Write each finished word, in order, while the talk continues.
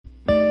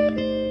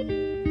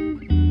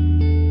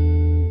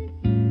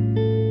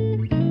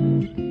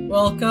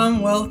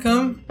Welcome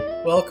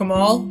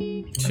all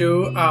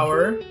to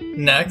our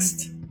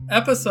next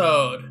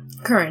episode.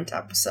 Current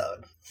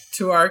episode.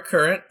 To our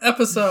current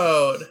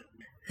episode,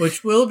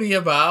 which will be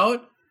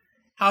about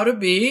how to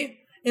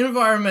be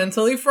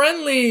environmentally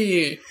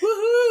friendly.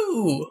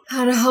 Woohoo!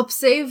 How to help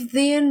save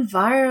the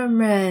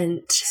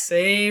environment.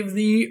 Save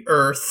the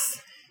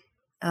Earth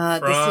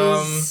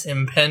from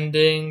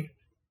impending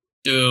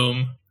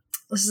doom.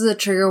 This is a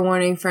trigger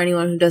warning for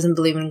anyone who doesn't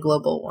believe in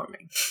global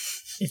warming.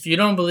 If you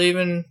don't believe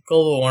in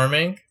global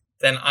warming,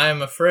 then I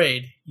am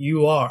afraid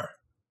you are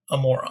a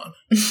moron.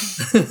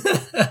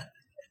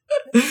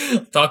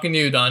 Talking to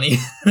you, Donnie.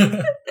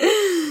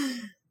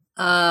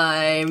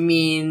 I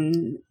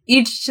mean,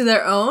 each to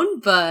their own,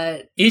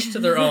 but... Each to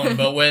their own,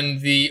 but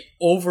when the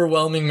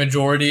overwhelming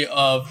majority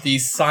of the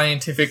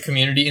scientific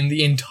community in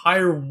the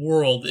entire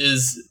world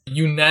is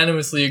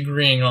unanimously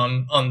agreeing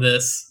on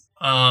this,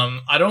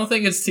 I don't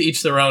think it's to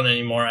each their own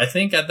anymore. I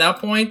think at that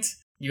point,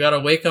 you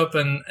gotta wake up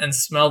and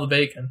smell the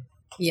bacon.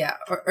 Yeah,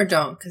 or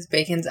don't, because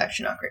bacon's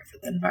actually not great for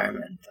the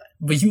environment.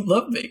 But you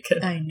love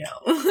bacon. I know.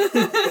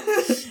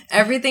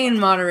 Everything in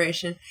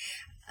moderation.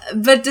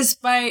 But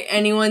despite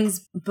anyone's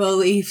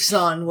beliefs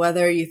on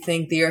whether you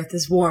think the Earth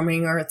is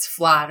warming or it's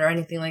flat or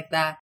anything like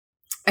that,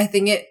 I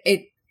think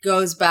it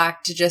goes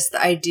back to just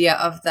the idea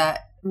of that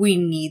we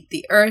need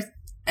the Earth,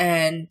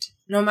 and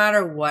no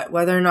matter what,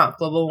 whether or not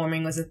global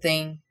warming was a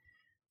thing,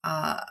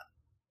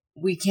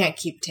 we can't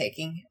keep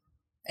taking.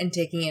 And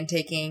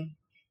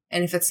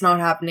if it's not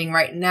happening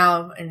right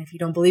now, and if you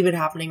don't believe it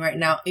happening right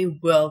now,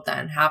 it will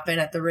then happen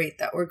at the rate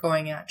that we're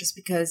going at, just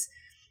because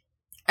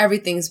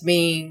everything's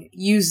being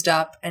used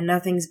up and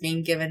nothing's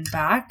being given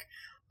back.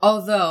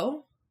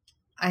 Although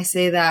I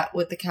say that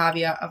with the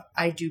caveat of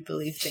I do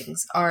believe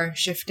things are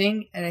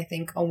shifting, and I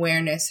think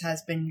awareness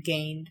has been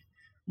gained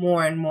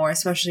more and more,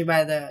 especially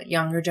by the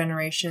younger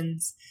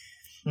generations.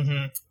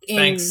 Mm-hmm.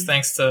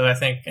 Thanks to, I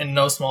think, in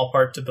no small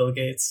part to Bill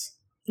Gates.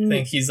 I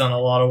think he's done a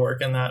lot of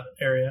work in that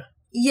area.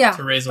 Yeah,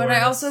 to raise but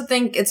awareness. I also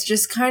think it's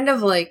just kind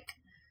of like,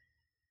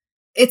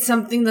 it's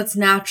something that's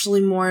naturally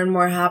more and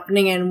more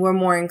happening, and we're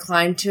more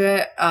inclined to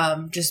it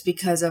just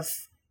because of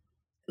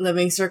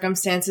living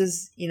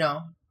circumstances. You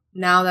know,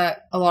 now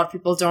that a lot of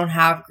people don't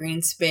have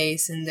green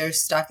space and they're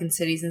stuck in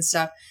cities and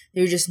stuff,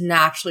 they're just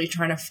naturally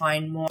trying to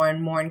find more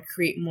and more and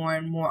create more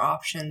and more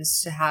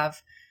options to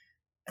have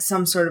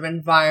some sort of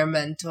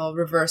environmental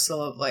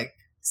reversal of like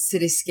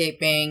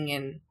cityscaping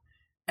and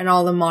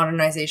all the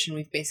modernization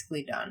we've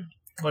basically done.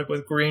 Like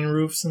with green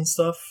roofs and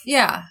stuff?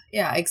 Yeah,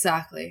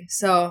 exactly.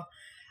 So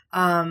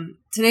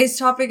today's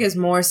topic is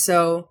more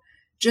so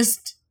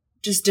just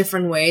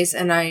different ways.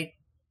 And I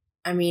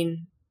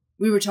mean,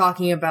 we were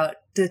talking about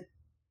the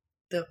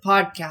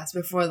podcast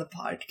before the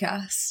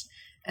podcast.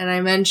 And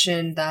I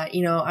mentioned that,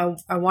 you know,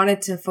 I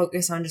wanted to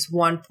focus on just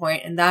one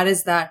point, and that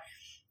is that,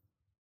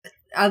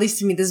 at least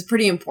to me, this is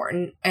pretty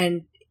important.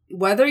 And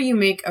whether you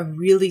make a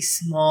really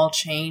small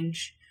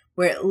change,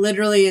 where it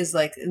literally is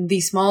like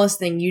the smallest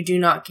thing, you do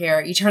not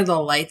care, you turn the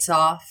lights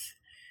off,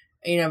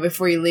 you know,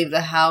 before you leave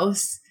the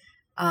house,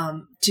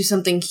 to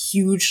something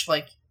huge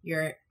like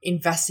you're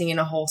investing in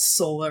a whole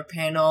solar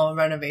panel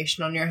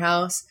renovation on your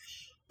house,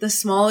 the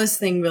smallest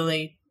thing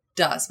really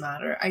does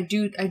matter. I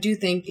do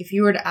think if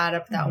you were to add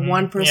up that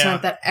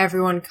 1% that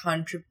everyone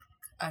contributes,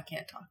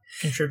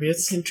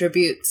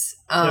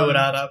 it would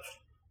add up.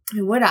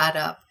 It would add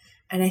up.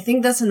 And I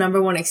think that's the number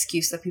one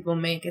excuse that people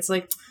make. It's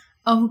like,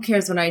 oh, who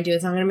cares what I do?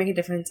 It's not going to make a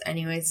difference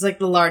anyways. It's like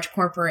the large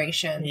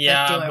corporations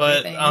that do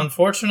everything. But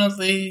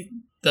unfortunately,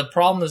 the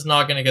problem is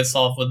not going to get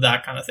solved with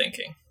that kind of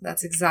thinking.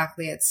 That's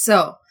exactly it.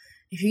 So,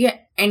 if you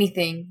get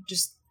anything,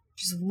 just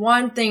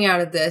one thing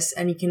out of this,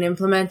 and you can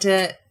implement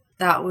it,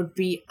 that would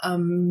be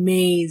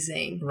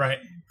amazing. Right.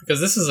 Because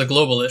this is a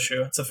global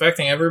issue. It's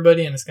affecting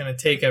everybody, and it's going to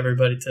take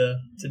everybody to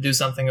do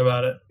something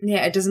about it.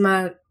 Yeah, it doesn't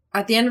matter.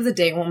 At the end of the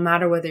day, it won't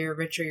matter whether you're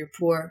rich or you're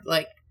poor.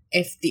 Like,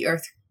 if the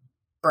Earth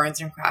burns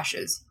and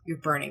crashes, you're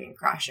burning and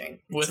crashing.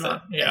 It's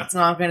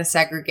not going to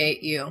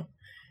segregate you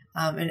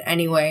in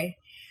any way,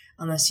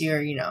 unless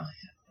you're, you know,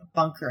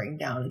 bunkering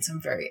down in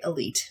some very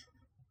elite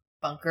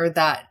bunker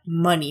that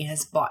money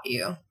has bought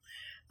you.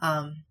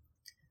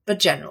 But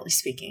generally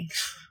speaking,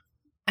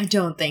 I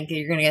don't think that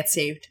you're going to get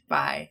saved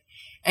by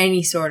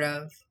any sort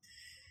of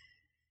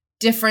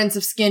difference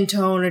of skin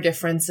tone or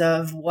difference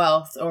of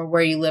wealth or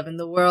where you live in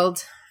the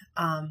world.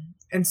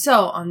 And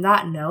so, on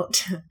that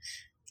note,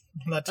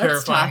 let's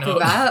talk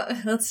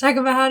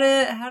about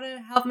how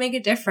to help make a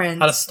difference.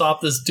 How to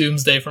stop this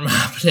doomsday from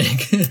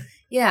happening.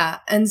 Yeah,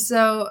 and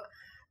so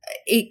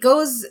it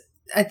goes,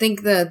 I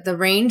think the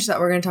range that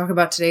we're going to talk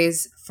about today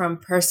is from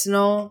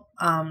personal,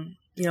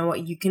 you know,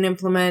 what you can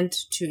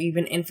implement, to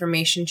even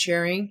information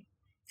sharing,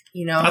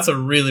 you know. That's a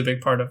really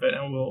big part of it,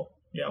 and we'll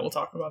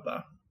talk about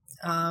that.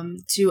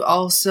 To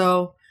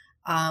also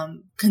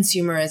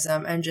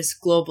consumerism and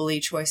just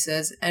globally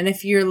choices. And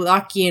if you're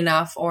lucky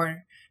enough,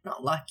 or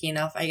not lucky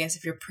enough, I guess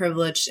if you're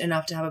privileged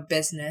enough to have a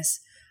business,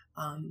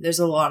 there's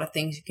a lot of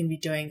things you can be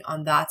doing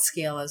on that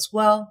scale as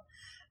well.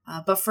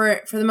 But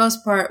for the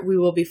most part, we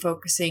will be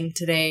focusing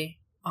today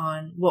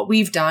on what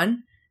we've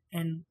done.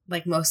 And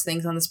like most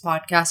things on this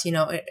podcast,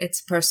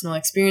 it's personal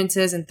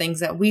experiences and things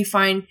that we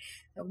find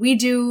that we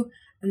do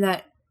and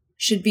that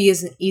should be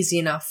easy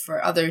enough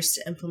for others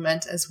to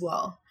implement as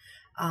well.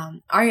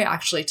 Arya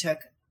actually took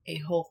a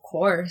whole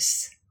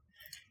course.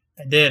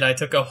 I did. I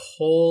took a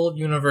whole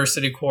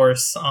university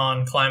course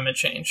on climate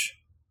change.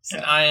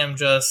 And I am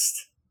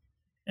just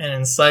an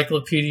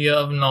encyclopedia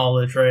of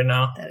knowledge right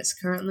now. That is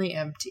currently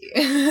empty.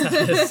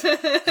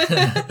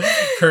 That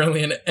is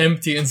currently an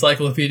empty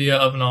encyclopedia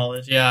of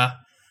knowledge, yeah.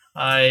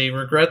 I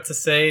regret to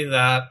say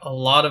that a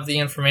lot of the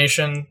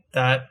information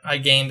that I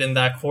gained in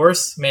that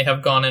course may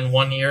have gone in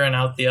one ear and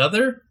out the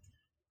other,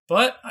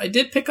 but I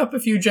did pick up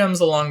a few gems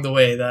along the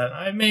way that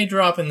I may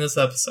drop in this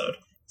episode.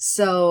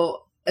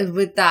 So,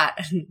 with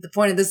that, the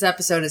point of this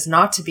episode is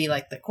not to be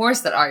like the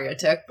course that Arya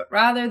took, but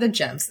rather the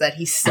gems that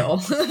he stole.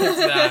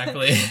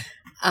 Exactly.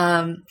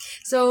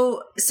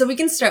 So we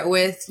can start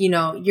with,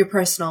 your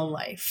personal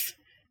life.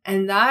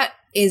 And that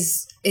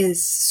is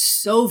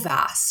so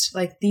vast.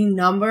 Like, the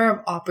number of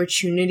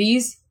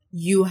opportunities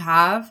you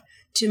have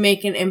to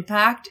make an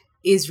impact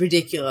is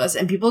ridiculous.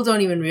 And people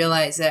don't even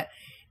realize it.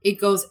 It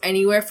goes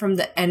anywhere from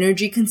the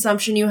energy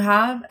consumption you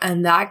have,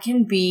 and that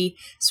can be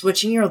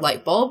switching your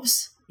light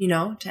bulbs,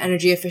 to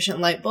energy efficient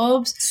light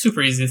bulbs.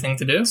 Super easy thing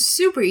to do.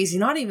 Super easy.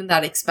 Not even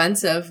that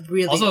expensive,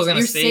 really. Also, it's going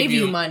to save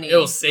you money.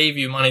 It'll save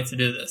you money to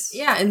do this.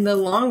 Yeah, in the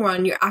long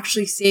run, you're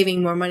actually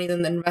saving more money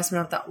than the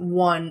investment of that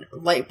one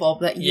light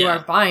bulb that you are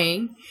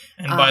buying.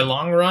 And by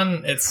long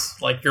run,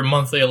 it's like your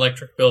monthly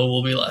electric bill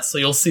will be less. So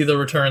you'll see the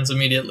returns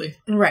immediately.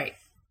 Right.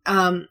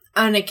 And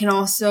it can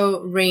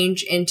also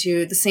range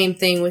into the same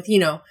thing with,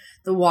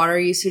 the water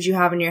usage you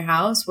have in your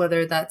house,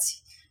 whether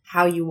that's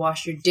how you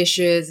wash your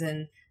dishes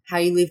and how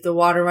you leave the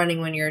water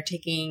running when you're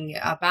taking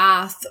a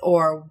bath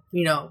or,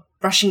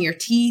 brushing your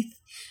teeth.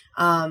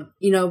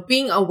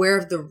 Being aware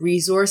of the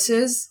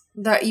resources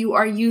that you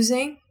are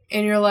using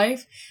in your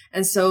life.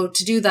 And so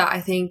to do that, I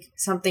think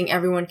something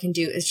everyone can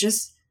do is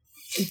just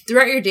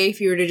throughout your day,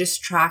 if you were to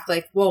just track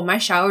like, whoa, my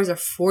showers are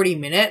 40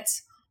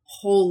 minutes.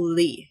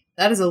 Holy,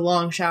 that is a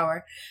long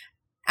shower.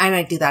 And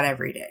I do that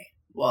every day.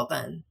 Well,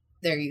 then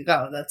there you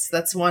go.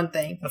 That's one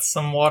thing. That's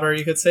some water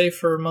you could save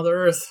for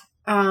Mother Earth.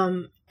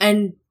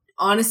 And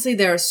honestly,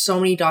 there are so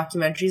many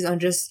documentaries on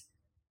just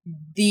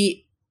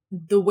the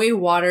way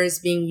water is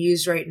being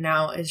used right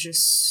now is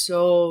just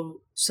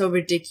so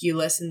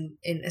ridiculous, and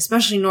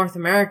especially North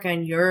America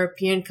and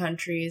European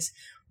countries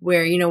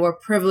where, we're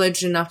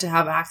privileged enough to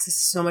have access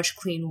to so much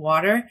clean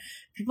water.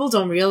 People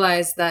don't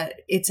realize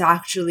that it's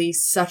actually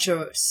such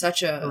a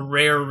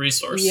rare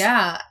resource.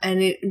 Yeah,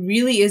 and it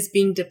really is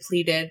being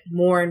depleted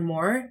more and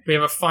more. We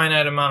have a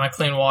finite amount of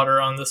clean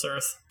water on this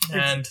earth,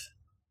 and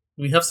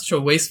we have such a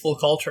wasteful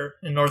culture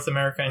in North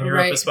America and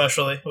Europe,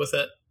 especially with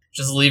it.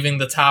 Just leaving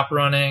the tap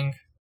running.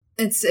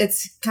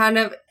 It's kind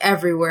of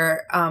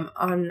everywhere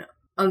on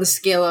the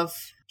scale of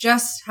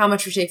just how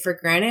much we take for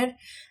granted.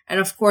 And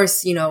of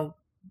course,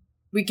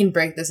 we can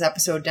break this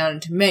episode down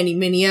into many,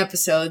 many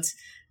episodes,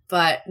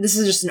 but this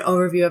is just an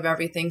overview of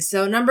everything.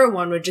 So number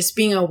one would just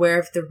being aware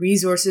of the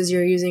resources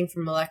you're using,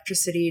 from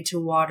electricity to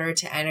water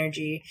to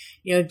energy.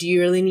 Do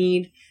you really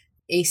need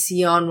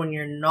AC on when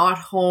you're not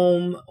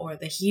home, or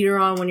the heater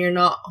on when you're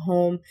not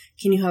home?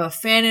 Can you have a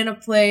fan in a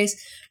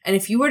place? And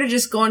if you were to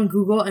just go on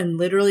Google and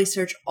literally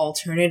search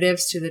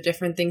alternatives to the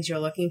different things you're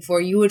looking for,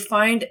 you would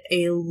find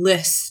a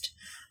list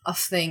of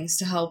things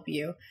to help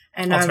you.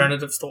 And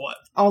alternatives to what?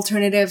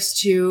 Alternatives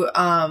to,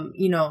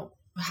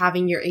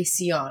 having your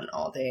AC on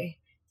all day.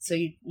 So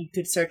you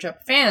could search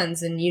up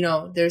fans, and,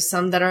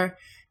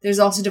 there's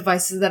also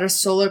devices that are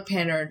solar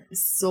powered.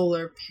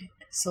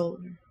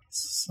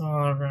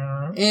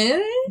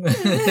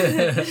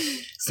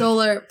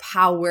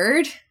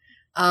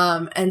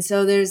 And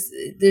so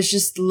there's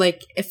just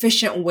like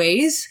efficient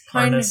ways.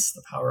 Harness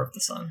the power of the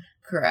sun.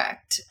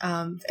 Correct.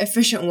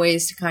 Efficient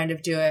ways to kind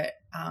of do it.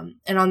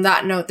 And on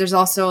that note, there's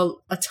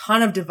also a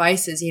ton of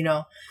devices,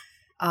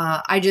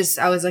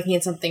 I was looking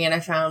at something and I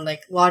found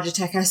like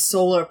Logitech has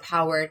solar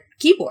powered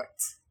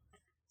keyboards.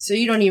 So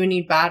you don't even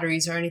need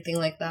batteries or anything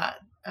like that.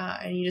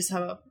 And you just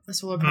have a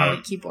solar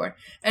powered keyboard.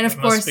 And of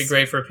course, must be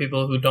great for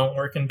people who don't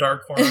work in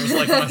dark corners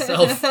like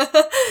myself.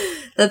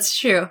 That's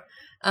true.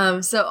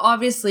 So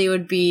obviously it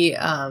would be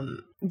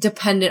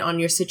dependent on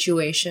your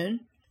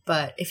situation.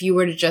 But if you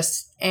were to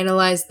just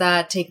analyze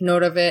that, take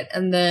note of it,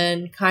 and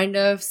then kind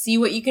of see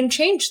what you can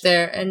change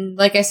there. And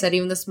like I said,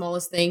 even the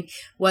smallest thing,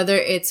 whether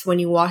it's when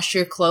you wash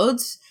your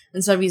clothes,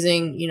 instead of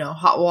using,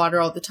 hot water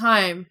all the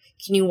time,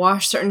 can you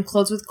wash certain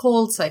clothes with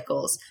cold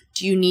cycles?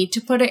 Do you need to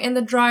put it in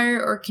the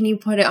dryer, or can you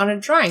put it on a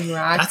drying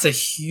rack? That's a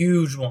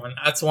huge one.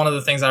 That's one of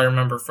the things I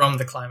remember from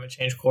the climate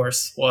change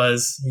course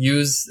was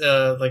use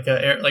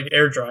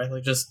air dry,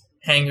 like just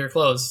hang your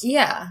clothes.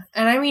 Yeah.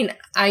 And I mean,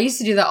 I used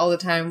to do that all the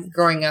time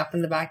growing up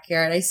in the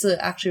backyard. I used to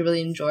actually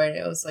really enjoy it.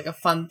 It was like a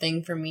fun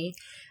thing for me.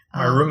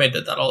 My roommate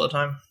did that all the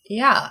time.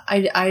 Yeah. I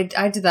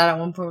did that at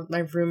one point with my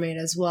roommate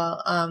as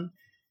well.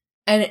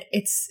 And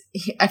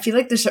I feel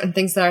like there's certain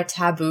things that are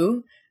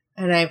taboo.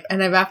 And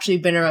I've actually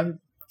been around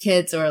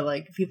kids or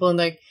like people and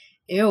like,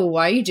 ew,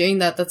 why are you doing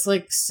that? That's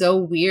like so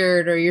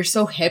weird, or you're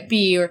so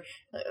hippie, or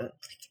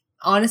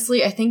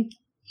honestly, I think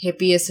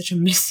hippie is such a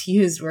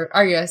misused word.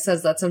 Arya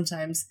says that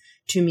sometimes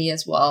to me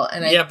as well.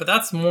 And yeah, but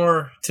that's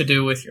more to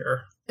do with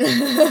your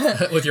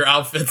with your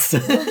outfits.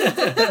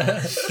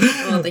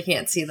 Well, they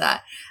can't see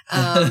that.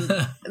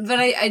 But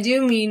I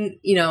do mean,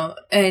 you know,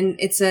 and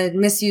it's a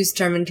misused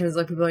term in terms of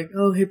like people are like,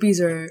 oh, hippies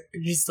are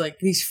just like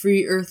these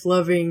free earth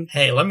loving.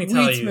 Hey, let me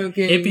tell you,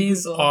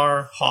 hippies people.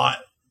 are hot.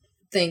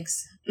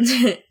 Thanks.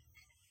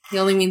 He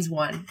only means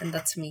one, and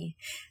that's me.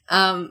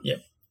 Yep.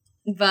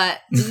 But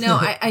no,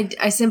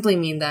 I simply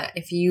mean that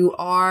if you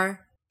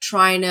are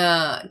trying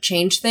to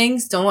change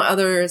things, don't let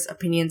others'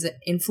 opinions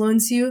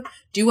influence you.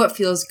 Do what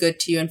feels good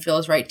to you and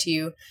feels right to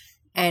you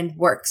and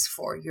works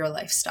for your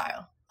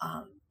lifestyle.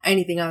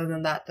 Anything other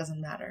than that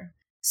doesn't matter.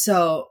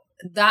 So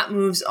that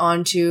moves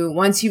on to,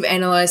 once you've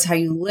analyzed how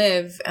you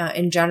live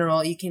in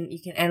general, you can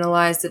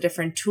analyze the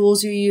different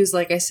tools you use.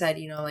 Like I said,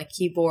 you know, like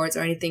keyboards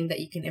or anything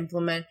that you can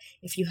implement.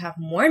 If you have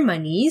more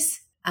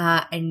monies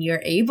and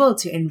you're able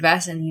to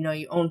invest and, you know,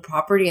 you own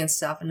property and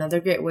stuff, another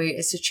great way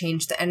is to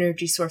change the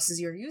energy sources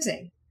you're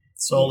using.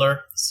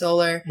 Solar,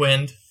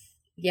 wind,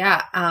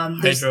 yeah,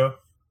 hydro.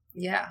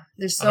 Yeah,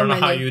 there's so I don't know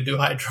many. how you would do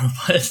hydro,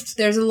 but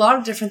there's a lot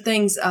of different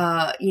things.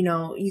 You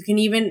know, you can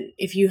even,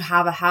 if you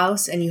have a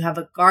house and you have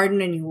a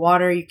garden and you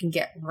water, you can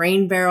get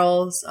rain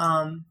barrels.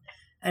 And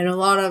a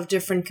lot of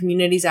different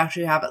communities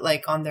actually have it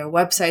like on their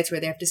websites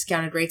where they have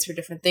discounted rates for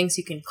different things.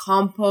 You can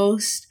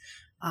compost.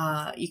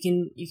 You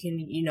can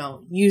you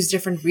know, use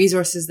different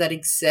resources that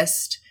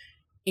exist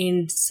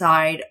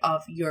inside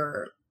of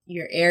your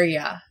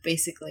area,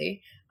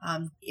 basically.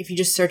 If you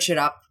just search it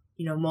up,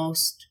 you know,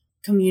 most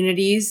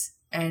communities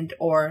and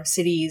or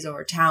cities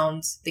or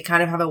towns, they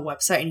kind of have a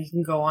website and you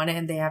can go on it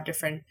and they have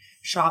different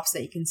shops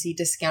that you can see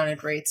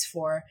discounted rates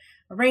for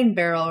a rain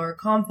barrel or a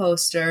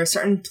composter,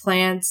 certain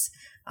plants,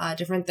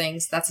 different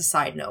things. That's a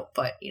side note,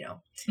 but you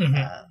know,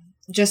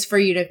 just for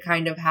you to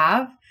kind of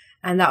have,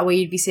 and that way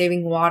you'd be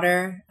saving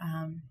water.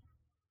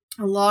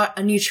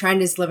 A new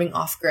trend is living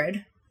off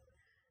grid.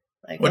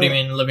 Like, what do you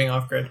mean living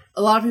off grid?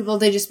 A lot of people,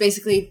 they just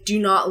basically do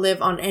not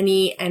live on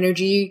any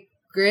energy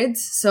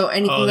grids, so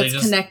anything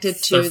that's connected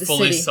to the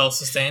fully city.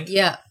 Self-sustained?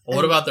 Yeah. Well,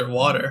 what about their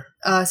water?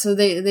 So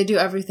they do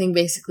everything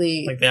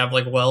basically. Like they have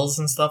like wells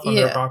and stuff on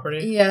their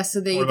property? Yeah, so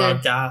they What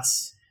about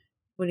gas?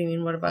 What do you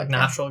mean, what about like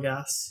natural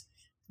gas?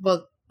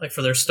 Well, like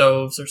for their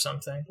stoves or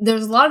something?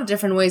 There's a lot of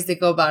different ways they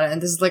go about it,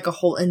 and this is like a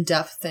whole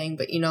in-depth thing,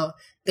 but you know,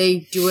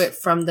 they do it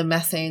from the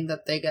methane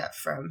that they get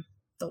from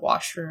the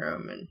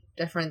washroom and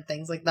different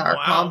things like that, or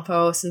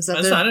compost and stuff.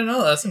 I didn't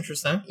know. That's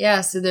interesting.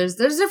 Yeah, so there's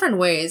different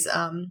ways,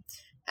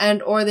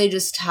 and or they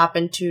just tap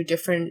into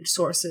different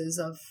sources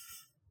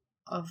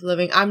of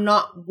living. I'm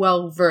not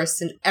well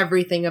versed in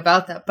everything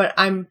about that, but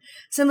I'm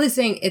simply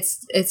saying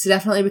it's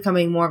definitely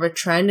becoming more of a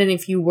trend, and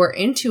if you were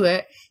into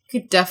it, you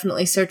could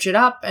definitely search it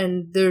up,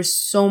 and there's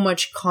so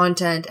much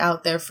content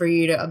out there for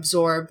you to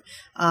absorb,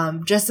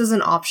 just as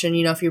an option.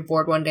 You know, if you're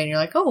bored one day and you're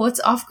like, oh, what's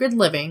off-grid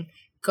living?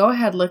 Go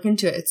ahead, look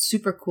into it. It's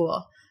super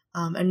cool.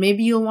 And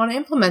maybe you'll want to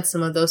implement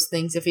some of those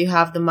things if you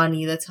have the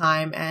money, the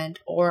time, and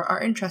or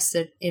are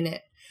interested in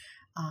it.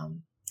 I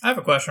have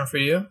a question for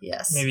you.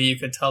 Yes. Maybe you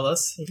could tell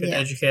us. You could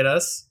educate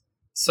us.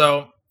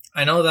 So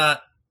I know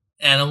that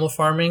animal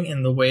farming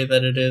in the way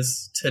that it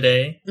is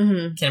today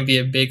can be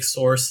a big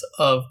source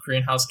of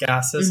greenhouse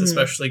gases,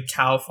 especially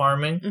cow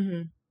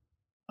farming.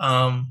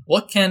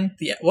 What can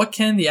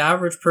the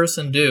average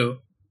person do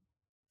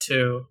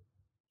to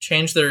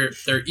change their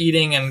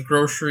eating and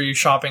grocery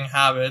shopping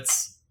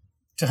habits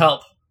to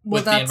help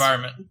with the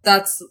environment?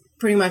 That's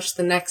pretty much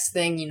the next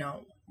thing, you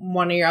know.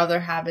 One of your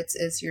other habits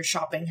is your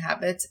shopping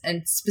habits,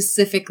 and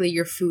specifically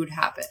your food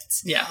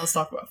habits. Yeah, let's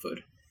talk about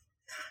food.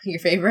 Your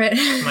favorite?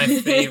 My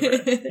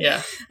favorite,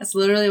 yeah. That's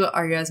literally what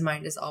Arya's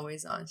mind is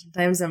always on.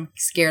 Sometimes I'm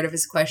scared of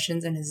his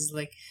questions, and his is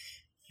like,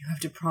 you have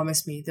to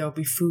promise me there'll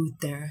be food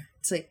there.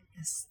 It's like,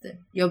 yes,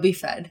 you'll be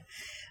fed.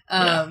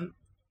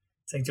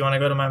 It's like, do you want to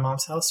go to my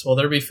mom's house? Will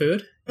there be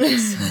food?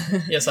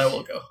 Yes, I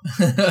will go.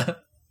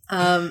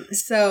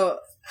 So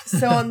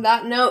on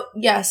that note,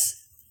 yes,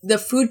 the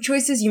food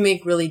choices you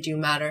make really do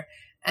matter.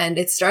 And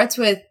it starts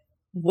with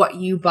what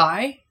you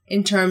buy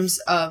in terms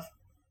of,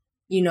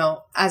 you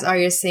know, as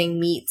Arya's saying,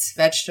 meats,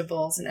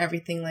 vegetables, and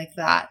everything like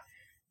that.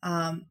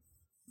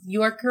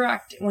 You are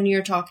correct when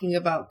you're talking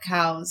about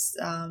cows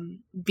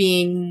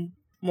being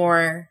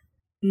more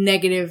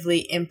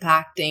negatively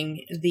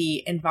impacting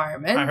the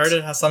environment. I heard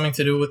it has something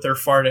to do with their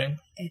farting.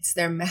 It's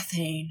their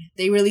methane.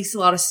 They release a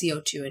lot of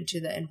CO2 into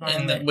the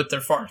environment. And with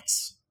their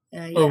farts.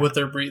 Or with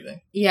their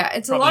breathing. Yeah,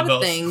 it's probably a lot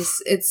of things.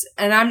 It's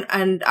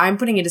I'm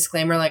putting a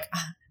disclaimer, like,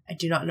 I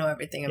do not know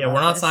everything about this. Yeah,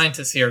 we're not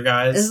scientists here,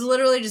 guys. This is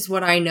literally just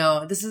what I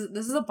know. This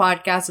is a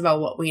podcast about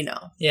what we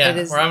know. Yeah,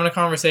 we're having a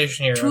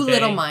conversation here. Two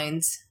little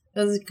minds.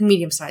 Those are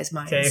medium-sized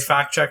minds. Okay,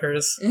 fact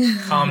checkers,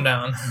 calm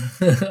down.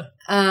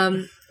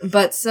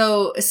 But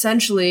so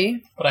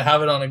essentially, but I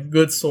have it on a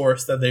good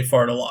source that they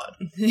fart a lot.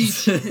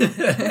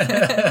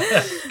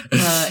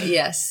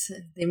 Yes,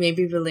 they may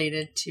be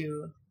related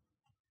to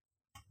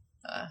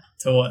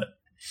To what?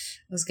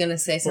 I was gonna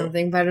say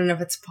something, but I don't know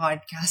if it's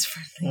podcast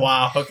friendly.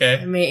 Wow, okay.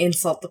 I may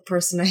insult the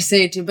person I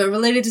say it to, but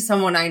related to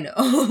someone I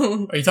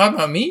know. Are you talking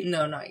about me?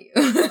 No, not you.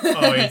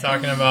 Oh, you're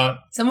talking about...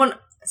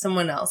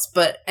 Someone else.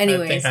 But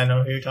anyways. I think I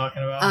know who you're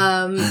talking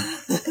about.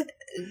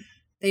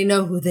 They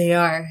know who they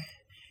are.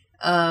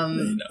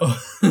 They know.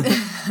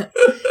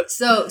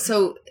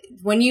 So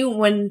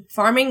when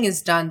farming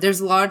is done, there's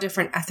a lot of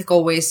different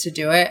ethical ways to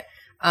do it.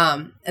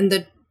 And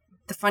the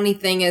funny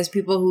thing is,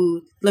 people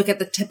who look at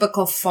the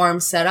typical farm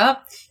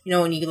setup,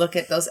 when you look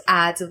at those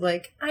ads of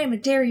like, I'm a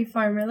dairy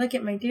farmer, look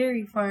at my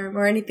dairy farm,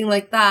 or anything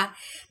like that,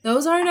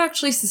 those aren't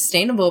actually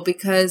sustainable,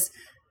 because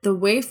the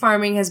way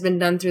farming has been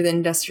done through the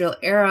industrial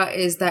era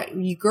is that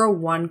you grow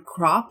one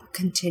crop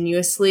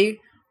continuously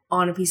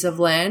on a piece of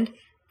land,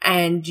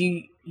 and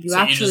you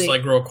just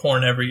like grow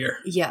corn every year.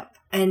 Yep.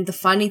 And the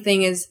funny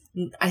thing is,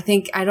 I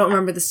don't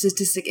remember the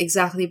statistic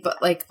exactly,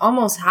 but like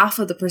almost half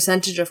of the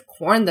percentage of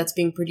corn that's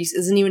being produced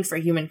isn't even for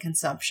human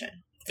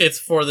consumption. It's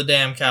for the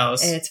damn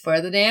cows. It's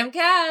for the damn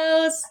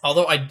cows.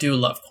 Although I do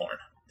love corn.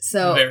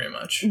 So very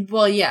much.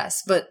 Well,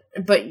 yes, but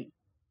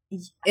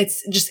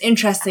it's just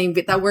interesting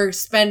that we're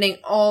spending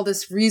all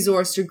this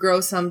resource to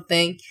grow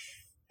something,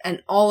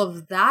 and all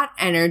of that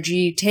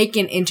energy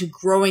taken into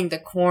growing the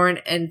corn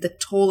and the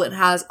toll it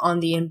has on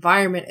the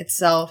environment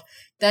itself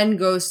then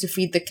goes to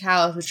feed the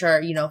cows, which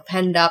are,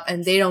 penned up,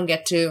 and they don't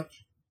get to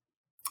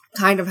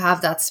kind of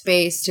have that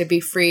space to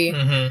be free.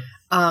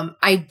 Mm-hmm.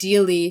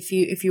 Ideally,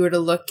 if you were to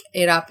look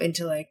it up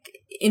into like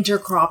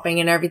intercropping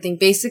and everything,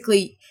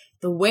 basically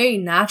the way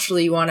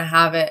naturally you want to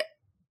have it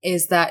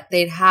is that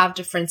they'd have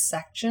different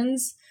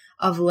sections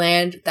of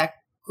land that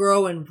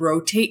grow and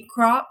rotate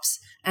crops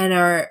and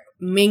are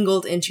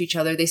mingled into each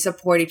other. They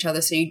support each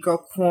other. So you'd grow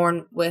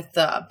corn with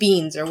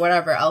beans or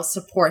whatever else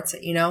supports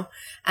it,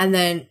 and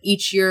then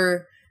each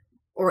year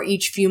or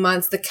each few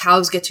months, the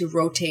cows get to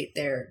rotate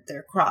their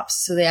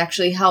crops. So they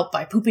actually help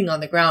by pooping on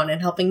the ground and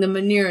helping the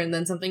manure, and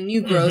then something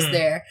new grows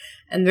there,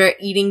 and they're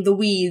eating the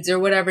weeds or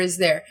whatever is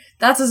there.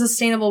 That's a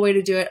sustainable way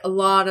to do it. A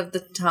lot of the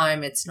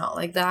time, it's not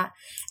like that.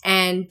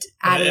 And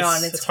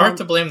it's hard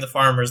to blame the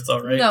farmers though,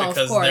 right? No,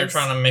 because of course. They're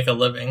trying to make a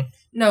living.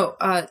 No,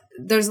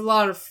 there's a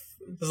lot of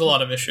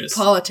issues.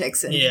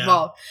 Politics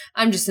involved.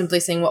 I'm just simply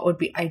saying what would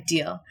be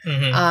ideal.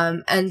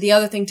 Mm-hmm. And the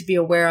other thing to be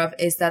aware of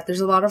is that there's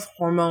a lot of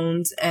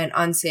hormones and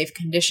unsafe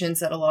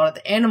conditions that a lot of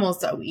the animals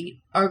that we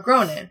eat are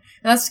grown in. And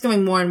that's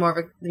becoming more and more of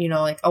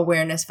a,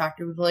 awareness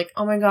factor. People are like,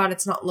 oh my God,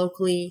 it's not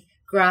locally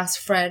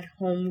grass-fed,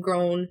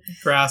 homegrown.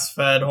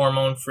 Grass-fed,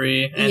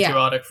 hormone-free,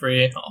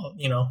 antibiotic-free,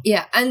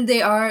 Yeah, and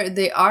they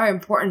are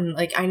important.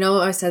 Like, I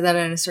know I said that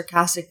in a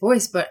sarcastic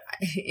voice, but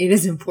it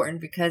is important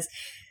because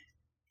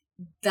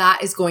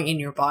that is going in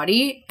your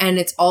body, and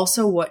it's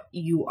also what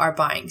you are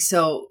buying.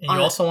 So and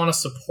you also want to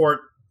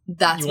support.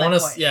 That's my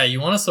point. Yeah, you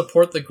want to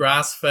support the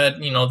grass-fed.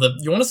 You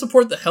want to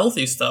support the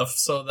healthy stuff,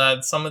 so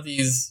that some of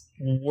these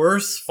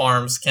worse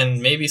farms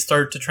can maybe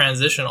start to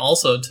transition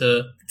also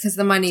to because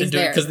the money's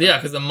there. Because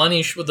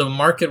the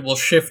market will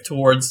shift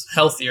towards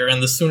healthier,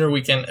 and the sooner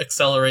we can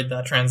accelerate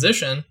that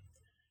transition,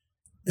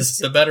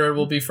 the better it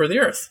will be for the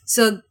earth.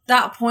 So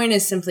that point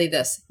is simply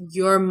this: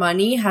 your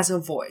money has a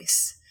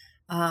voice.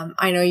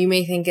 I know you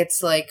may think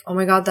it's like, oh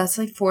my God, that's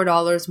like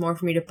 $4 more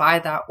for me to buy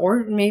that,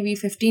 or maybe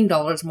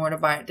 $15 more to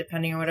buy it,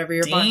 depending on whatever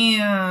you're buying.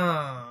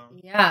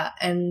 Yeah,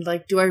 and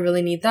like, do I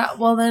really need that?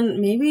 Well, then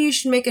maybe you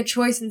should make a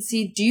choice and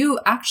see, do you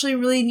actually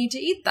really need to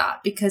eat that?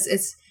 Because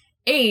it's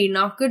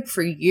not good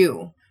for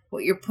you.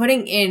 What you're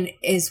putting in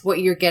is what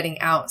you're getting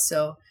out.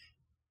 So,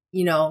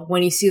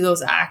 when you see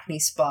those acne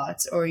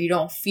spots, or you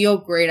don't feel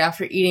great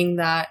after eating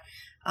that,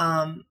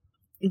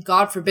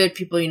 God forbid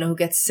people, who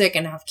get sick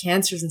and have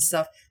cancers and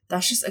stuff,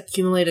 that's just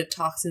accumulated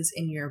toxins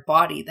in your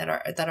body that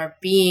are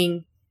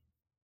being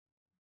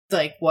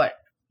like, what,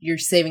 you're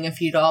saving a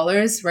few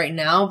dollars right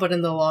now, but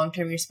in the long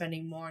term, you're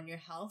spending more on your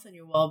health and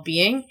your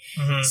well-being.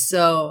 Mm-hmm.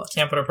 So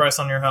can't put a price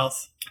on your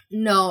health.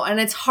 No, and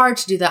it's hard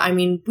to do that. I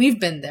mean, we've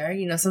been there.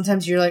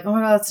 Sometimes you're like, oh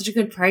my God, that's such a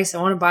good price.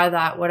 I want to buy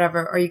that,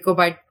 whatever. Or you go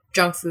buy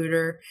junk food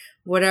or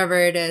whatever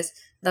it is.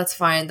 That's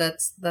fine.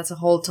 That's a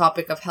whole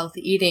topic of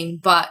healthy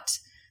eating. But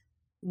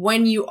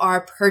when you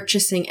are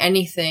purchasing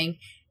anything,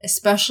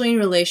 especially in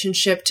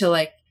relationship to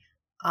like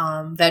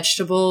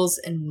vegetables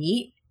and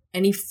meat,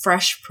 any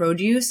fresh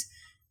produce,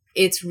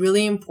 it's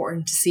really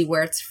important to see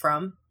where it's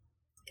from.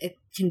 It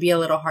can be a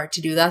little hard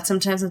to do that.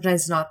 Sometimes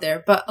it's not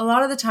there. But a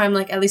lot of the time,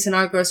 like at least in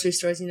our grocery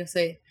stores,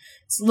 say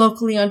it's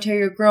locally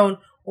Ontario grown,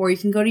 or you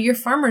can go to your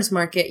farmer's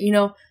market,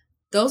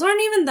 those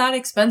aren't even that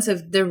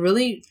expensive. They're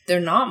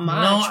not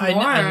much more. No,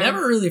 I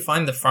never really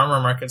find the farmer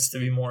markets to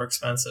be more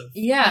expensive.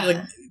 Yeah.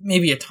 Like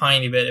maybe a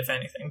tiny bit, if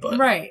anything. But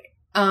right.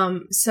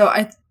 So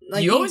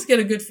you always get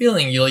a good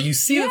feeling. You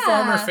see the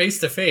farmer face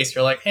to face.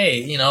 You're like,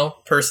 hey,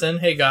 person,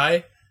 hey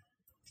guy.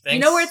 Thanks. You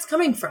know where it's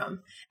coming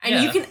from.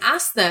 And you can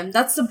ask them.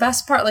 That's the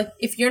best part. Like,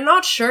 if you're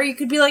not sure, you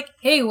could be like,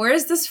 hey, where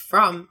is this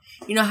from?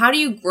 How do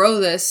you grow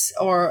this?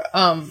 Or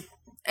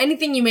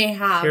anything you may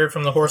have. Hear it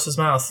from the horse's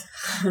mouth.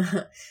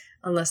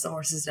 unless the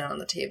horse is down on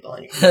the table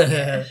and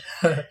you're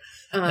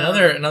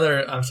Another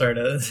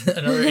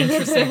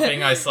interesting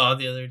thing I saw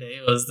the other day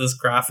was this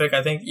graphic.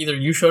 I think either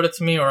you showed it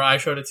to me or I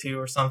showed it to you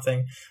or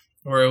something,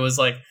 where it was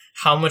like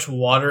how much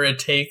water it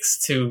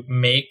takes to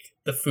make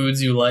the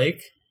foods you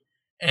like.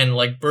 And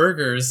like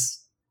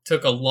burgers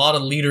took a lot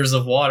of liters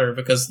of water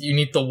because you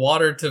need the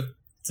water to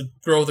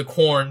grow the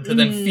corn to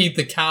then feed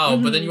the cow,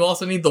 but then you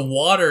also need the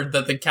water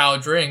that the cow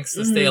drinks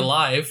to stay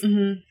alive.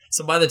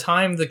 So by the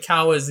time the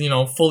cow is,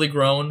 fully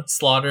grown,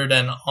 slaughtered,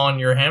 and on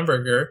your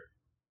hamburger,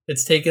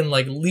 it's taken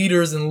like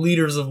liters and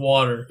liters of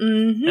water.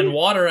 And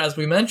water, as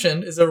we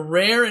mentioned, is a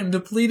rare and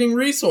depleting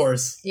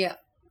resource. Yeah,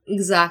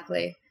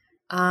 exactly.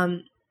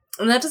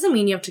 And that doesn't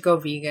mean you have to go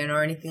vegan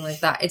or anything like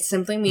that. It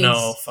simply means...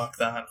 No, fuck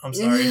that. I'm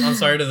sorry. I'm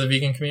sorry to the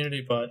vegan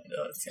community, but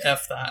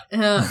F that.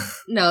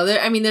 No,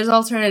 there's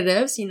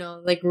alternatives,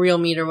 like real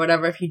meat or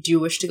whatever if you do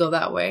wish to go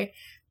that way.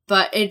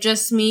 But it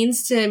just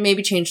means to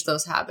maybe change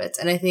those habits.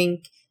 And I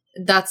think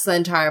that's the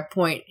entire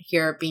point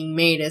here being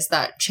made, is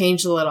that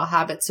change the little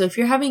habits. So if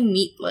you're having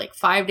meat like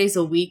 5 days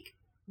a week,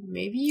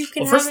 maybe you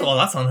can first of all,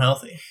 that's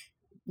unhealthy.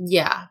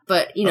 Yeah,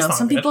 but,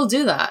 some people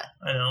do that.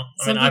 I know.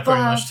 I pretty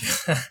much do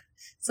that.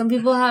 Some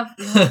people have,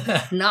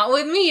 not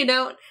with me, you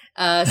don't.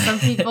 Some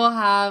people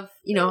have,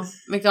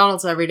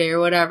 McDonald's every day or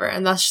whatever,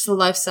 and that's just a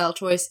lifestyle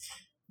choice.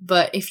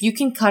 But if you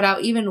can cut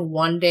out even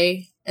one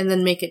day and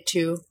then make it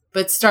 2,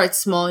 but start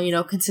small,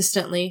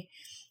 consistently,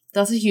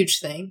 that's a huge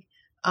thing.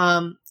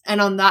 And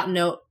on that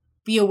note,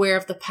 be aware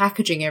of the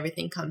packaging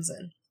everything comes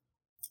in.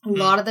 A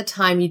lot of the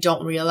time you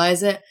don't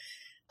realize it.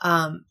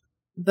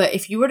 But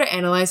if you were to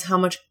analyze how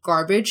much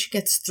garbage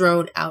gets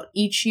thrown out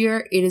each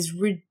year, it is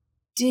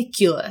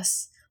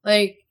ridiculous.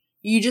 Like,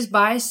 you just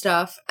buy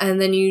stuff and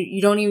then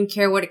you don't even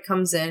care what it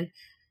comes in.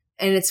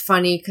 And it's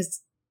funny because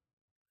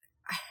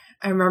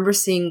I remember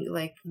seeing,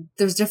 like,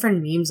 there's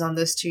different memes on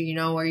this too,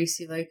 where you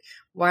see, like,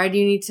 why do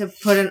you need to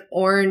put a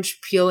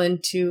peeled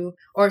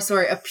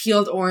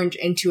orange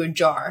into a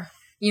jar?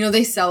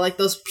 They sell, like,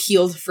 those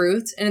peeled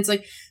fruits. And it's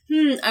like,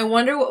 I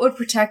wonder what would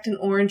protect an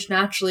orange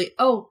naturally.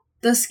 Oh,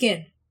 the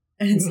skin.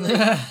 And it's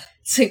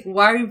like,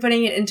 why are you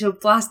putting it into a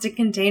plastic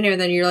container?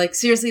 Then you're like,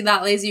 seriously,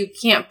 that lazy, you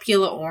can't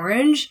peel an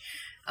orange?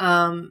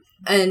 And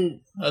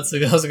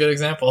that was a good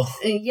example.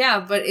 Yeah,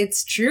 but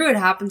it's true. It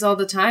happens all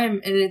the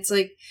time. And it's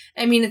like,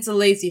 it's a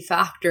lazy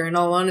factor. In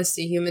all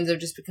honesty, humans have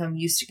just become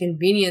used to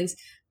convenience.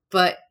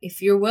 But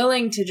if you're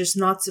willing to just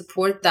not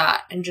support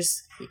that and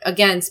just,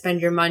 again, spend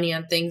your money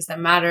on things that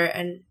matter.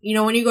 And,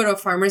 when you go to a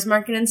farmer's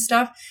market and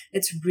stuff,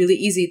 it's really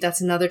easy.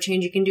 That's another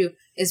change you can do,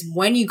 is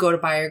when you go to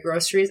buy your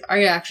groceries.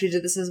 Arya actually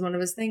did this as one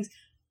of his things.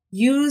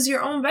 Use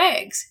your own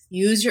bags.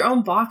 Use your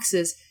own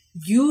boxes.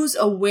 Use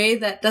a way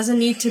that doesn't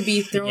need to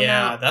be thrown out.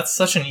 Yeah, that's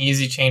such an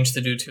easy change to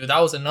do too. That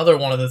was another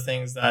one of the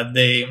things that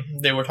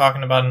they were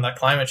talking about in that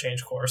climate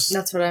change course.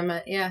 That's what I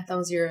meant. Yeah, that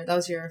was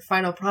your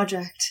final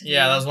project.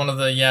 Yeah, that was one of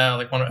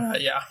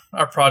the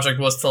our project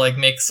was to like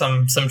make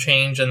some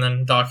change and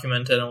then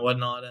document it and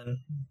whatnot. And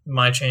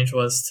my change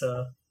was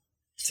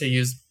to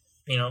use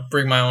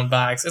bring my own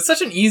bags. It's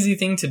such an easy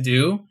thing to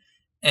do,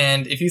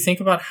 and if you think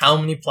about how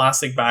many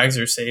plastic bags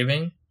you're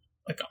saving,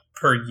 like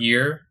per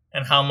year,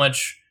 and how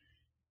much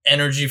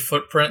energy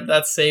footprint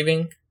that's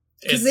saving,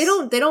 because they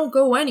don't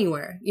go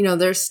anywhere.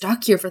 They're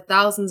stuck here for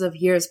thousands of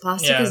years.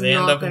 Plastic is they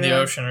end up in the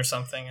ocean or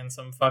something, and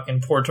some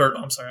fucking poor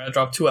turtle. I'm sorry, I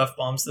dropped 2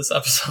 F-bombs this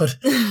episode.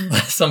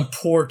 Some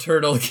poor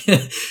turtle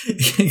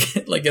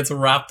gets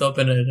wrapped up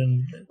in it,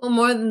 and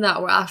more than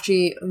that,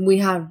 we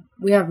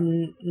have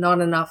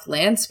not enough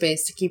land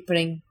space to keep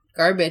putting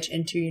garbage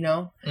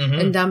into,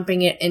 and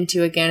dumping it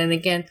into again and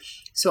again.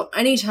 So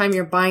anytime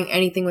you're buying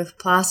anything with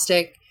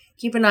plastic,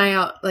 keep an eye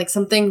out. Like,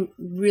 something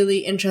really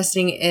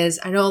interesting is,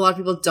 I know a lot of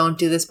people don't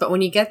do this, but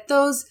when you get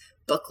those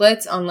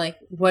booklets on like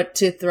what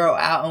to throw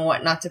out and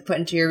what not to put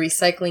into your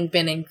recycling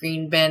bin and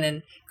green bin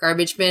and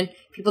garbage bin,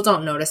 people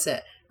don't notice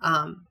it.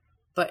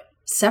 But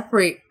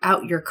separate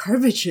out your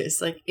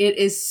garbages. Like, it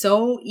is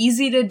so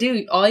easy to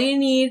do. All you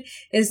need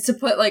is to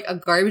put like a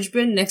garbage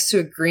bin next to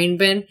a green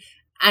bin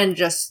and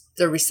just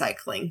the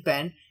recycling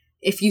bin.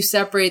 If you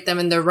separate them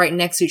and they're right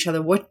next to each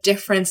other, what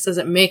difference does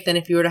it make than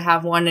if you were to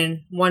have one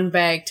in one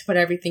bag to put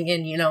everything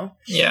in,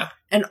 Yeah.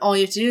 And all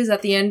you have to do is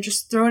at the end,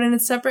 just throw it in a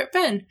separate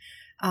bin.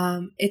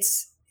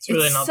 It's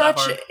really not that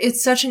hard.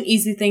 It's such an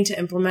easy thing to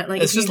implement.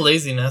 Like, it's just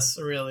laziness,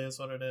 really, is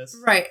what it is.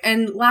 Right.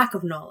 And lack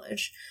of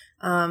knowledge.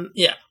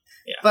 Yeah.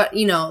 But,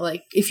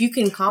 like, if you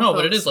can compost. No,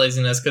 but it is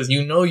laziness because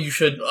you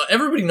should.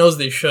 Everybody knows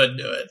they should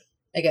do it.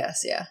 I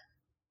guess, yeah.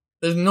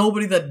 There's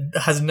nobody that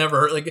has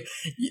never heard, like,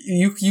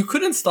 you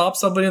couldn't stop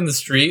somebody in the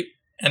street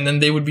and then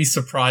they would be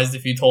surprised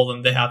if you told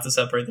them they have to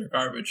separate their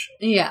garbage.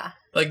 Yeah.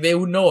 Like, they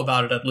would know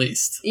about it at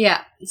least.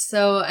 Yeah.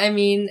 So, I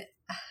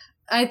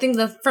think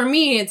that for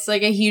me, it's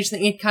like a huge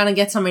thing. It kind of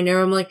gets on my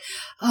nerve. I'm like,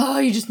 oh,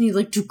 you just need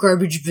like 2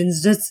 garbage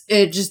bins. That's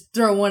it. Just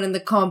throw one in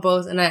the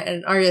compost.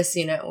 And Arya's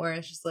seen it where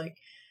it's just like,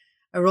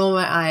 I roll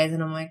my eyes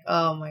and I'm like,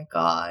 oh my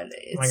God.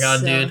 Dude,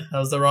 that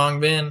was the wrong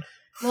bin.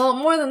 Well,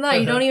 more than that,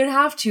 you don't even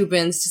have 2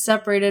 bins to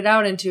separate it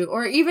out into.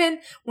 Or even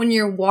when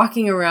you're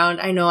walking around,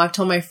 I know I've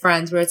told my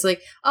friends where it's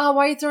like, oh,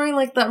 why are you throwing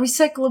like that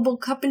recyclable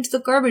cup into the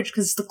garbage?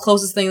 Because it's the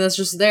closest thing that's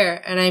just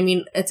there. And I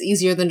mean, it's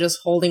easier than just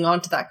holding on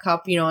to that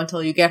cup,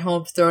 until you get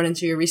home to throw it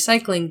into your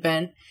recycling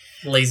bin.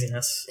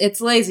 Laziness. It's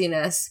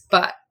laziness,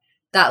 but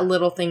that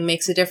little thing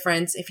makes a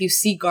difference. If you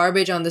see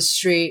garbage on the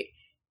street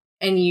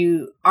and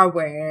you are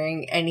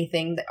wearing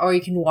anything, or you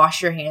can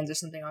wash your hands or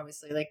something,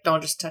 obviously. Like, don't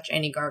just touch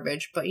any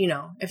garbage. But,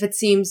 if it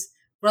seems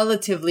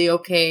relatively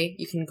okay,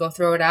 you can go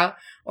throw it out.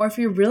 Or if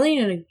you're really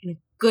in a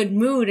good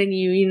mood and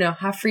you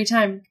have free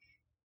time,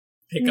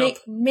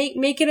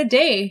 make it a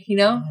day,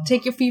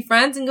 Take your few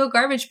friends and go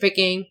garbage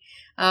picking.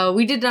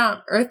 We did that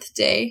on Earth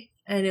Day,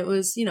 and it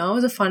was, it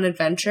was a fun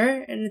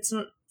adventure, and it's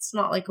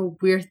not like a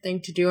weird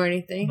thing to do or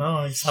anything.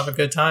 No, just have a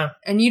good time.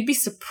 And you'd be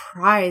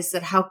surprised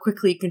at how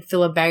quickly you can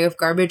fill a bag of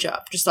garbage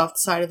up just off the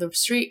side of the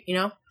street,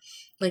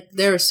 Like,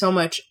 there is so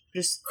much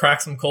just...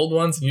 Crack some cold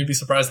ones and you'd be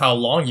surprised how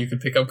long you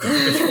could pick up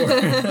garbage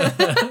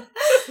for.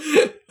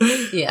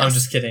 Yes. I'm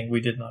just kidding.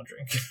 We did not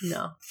drink.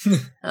 No.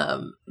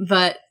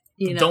 But,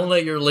 Don't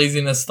let your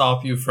laziness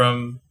stop you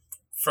from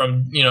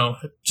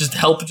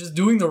just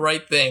doing the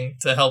right thing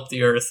to help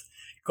the earth.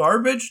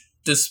 Garbage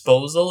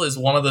disposal is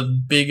one of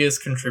the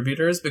biggest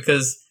contributors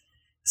because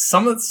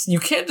you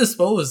can't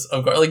dispose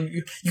of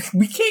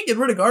we can't get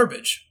rid of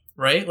garbage,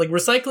 right? Like,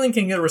 recycling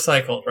can get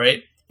recycled,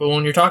 right? But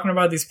when you're talking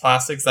about these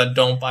plastics that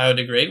don't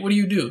biodegrade, what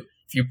do?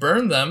 If you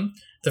burn them,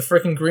 the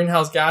freaking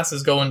greenhouse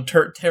gases go and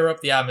tear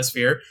up the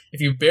atmosphere.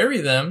 If you bury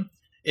them,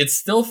 it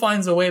still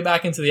finds a way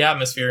back into the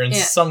atmosphere in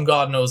some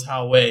god knows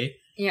how way.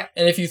 Yeah.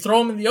 And if you throw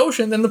them in the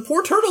ocean, then the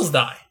poor turtles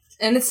die.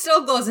 And it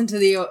still goes into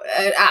the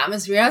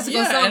atmosphere. It has to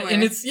go somewhere.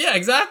 And it's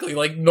exactly.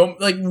 Like, no,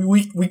 like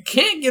we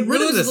can't get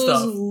rid of this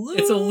stuff.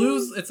 It's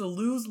a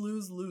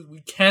lose.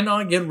 We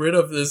cannot get rid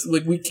of this.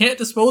 Like, we can't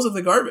dispose of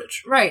the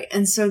garbage. Right.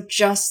 And so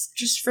just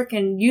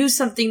freaking use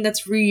something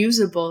that's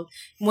reusable.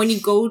 When you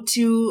go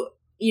to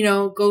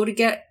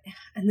get,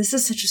 and this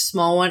is such a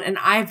small one, and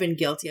I've been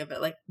guilty of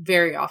it, like,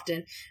 very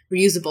often,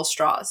 reusable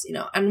straws,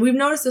 and we've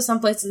noticed that some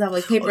places have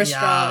like paper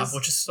straws,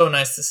 which is so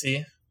nice to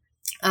see.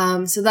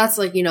 So that's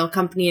like,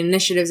 company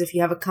initiatives. If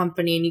you have a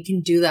company and you can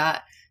do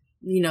that,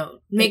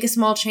 make a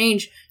small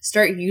change,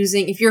 start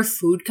using, if you're a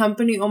food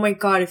company, oh my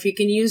God, if you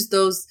can use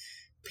those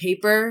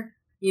paper,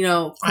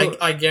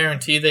 I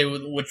guarantee they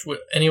would,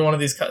 any one of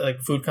these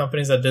like food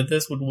companies that did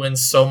this would win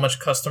so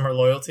much customer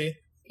loyalty.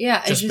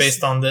 Yeah. Just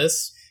based on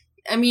this.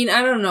 I mean,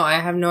 I don't know. I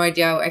have no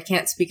idea. I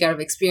can't speak out of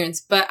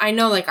experience, but I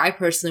know, like, I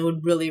personally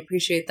would really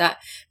appreciate that.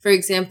 For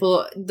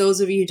example,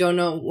 those of you who don't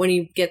know, when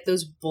you get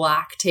those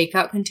black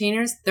takeout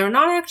containers, they're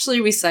not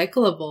actually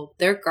recyclable.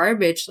 They're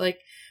garbage. Like,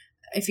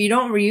 if you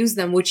don't reuse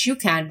them, which you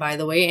can, by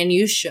the way, and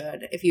you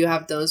should, if you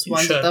have those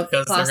ones with the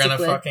because plastic they're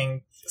gonna lid.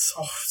 fucking...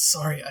 Oh,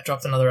 sorry, I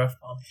dropped another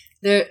F-bomb.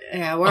 We're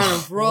on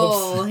a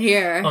roll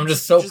here. I'm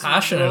just so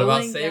passionate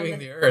about saving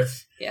the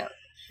earth. Yeah.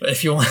 But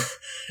if you want...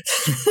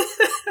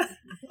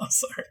 I'm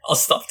sorry. I'll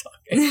stop talking.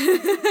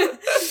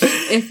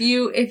 If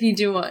you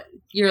do want,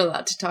 you're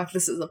allowed to talk.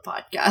 This is a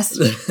podcast.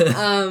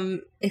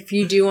 If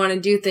you do want to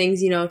do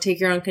things, take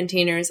your own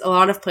containers. A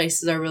lot of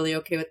places are really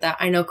okay with that.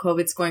 I know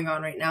COVID's going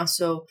on right now,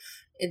 so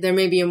there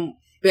may be a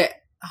bit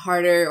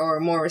harder or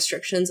more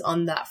restrictions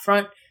on that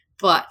front,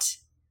 but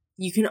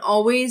you can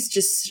always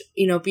just,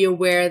 be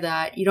aware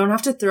that you don't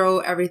have to throw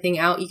everything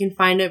out. You can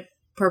find a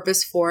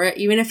purpose for it,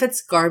 even if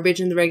it's garbage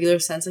in the regular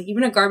sense, like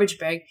even a garbage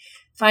bag.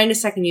 Find a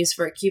second use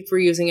for it. Keep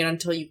reusing it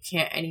until you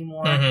can't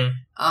anymore.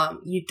 Mm-hmm.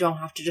 You don't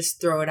have to just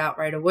throw it out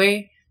right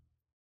away.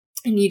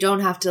 And you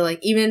don't have to, like,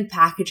 even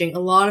packaging. A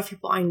lot of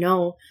people I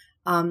know,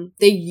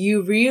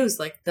 you reuse,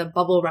 like, the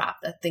bubble wrap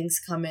that things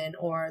come in,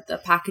 or the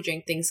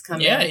packaging things come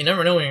in. Yeah, you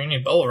never know when you're going to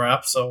need bubble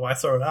wrap, so why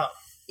throw it out?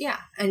 Yeah,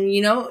 and,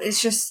 it's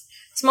just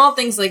small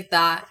things like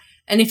that.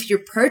 And if you're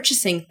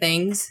purchasing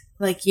things,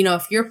 like,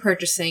 if you're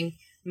purchasing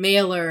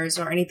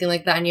mailers or anything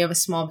like that, and you have a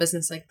small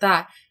business like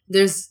that,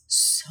 there's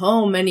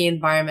so many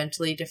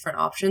environmentally different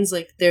options.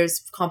 Like,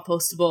 there's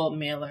compostable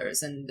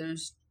mailers, and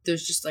there's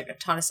just like a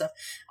ton of stuff.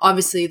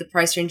 Obviously, the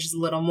price range is a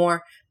little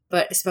more,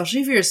 but especially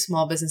if you're a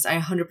small business, I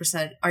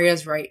 100%,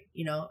 Arya's right.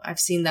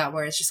 I've seen that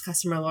where it's just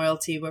customer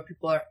loyalty, where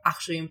people are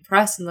actually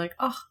impressed and like,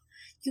 oh,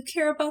 you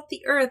care about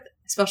the earth,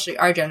 especially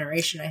our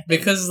generation, I think.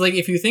 Because, like,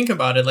 if you think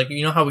about it, like,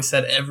 how we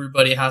said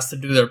everybody has to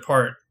do their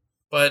part,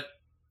 but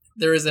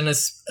there is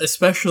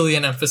especially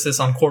an emphasis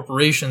on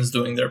corporations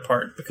doing their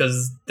part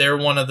because they're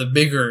one of the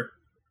bigger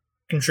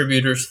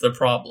contributors to the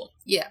problem.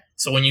 Yeah.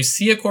 So when you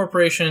see a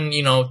corporation,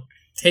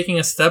 taking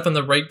a step in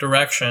the right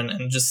direction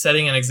and just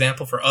setting an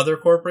example for other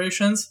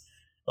corporations,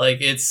 like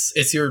it's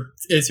your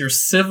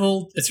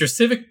civil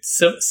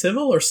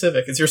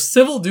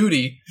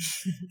duty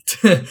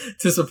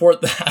to support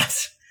that.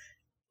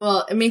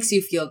 Well, it makes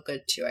you feel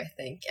good too, I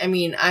think. I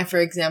mean, for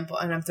example,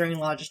 and I'm throwing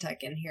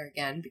Logitech in here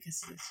again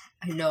because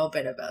I know a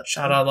bit about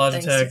Shout out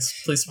Logitech.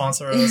 Please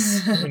sponsor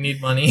us. We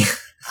need money.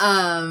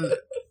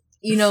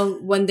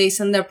 When they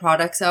send their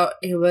products out,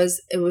 it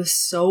was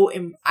so...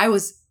 I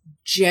was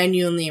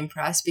genuinely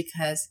impressed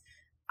because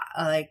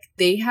like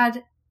they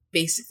had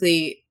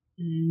basically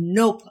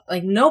no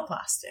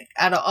plastic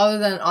at all, other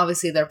than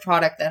obviously their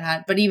product that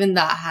had, but even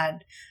that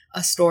had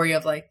a story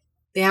of like,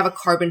 they have a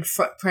carbon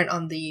footprint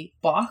on the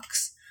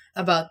box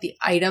about the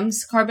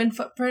item's carbon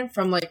footprint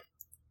from like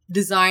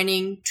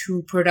designing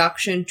to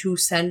production to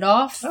send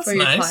off for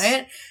your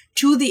client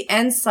to the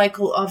end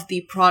cycle of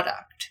the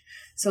product.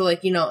 So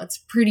like, you know, it's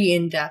pretty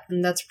in depth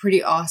and that's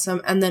pretty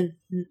awesome. And then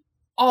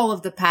all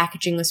of the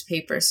packaging was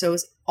paper. So it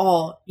was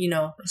all, you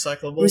know,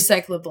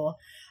 recyclable.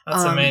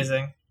 That's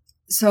amazing.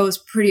 So it was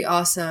pretty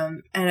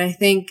awesome. And I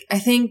think,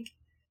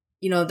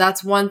 you know,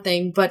 that's one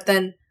thing, but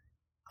then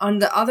on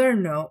the other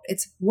note,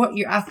 it's what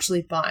you're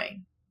actually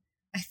buying.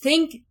 I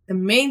think the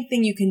main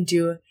thing you can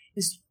do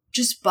is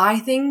just buy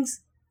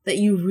things that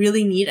you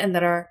really need and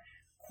that are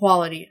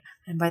quality.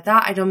 And by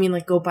that, I don't mean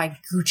like go buy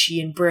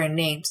Gucci and brand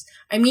names.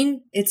 I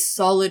mean, it's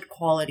solid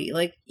quality.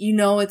 Like, you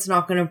know, it's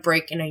not going to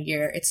break in a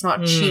year. It's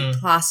not cheap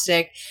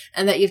plastic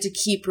and that you have to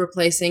keep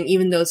replacing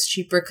even though it's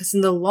cheaper. Because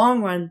in the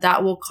long run,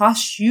 that will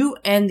cost you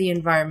and the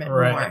environment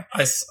more.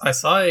 I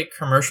saw a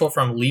commercial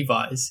from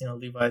Levi's, you know,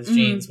 Levi's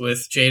jeans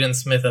with Jaden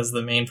Smith as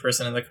the main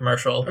person in the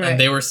commercial. Right. And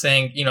they were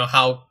saying, you know,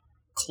 how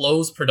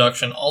clothes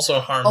production also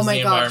harms the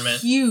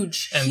environment.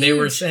 Huge. And they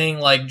were saying,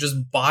 like,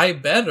 just buy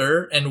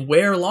better and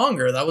wear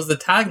longer. That was the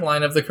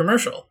tagline of the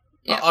commercial.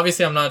 Yeah.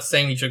 Obviously, I'm not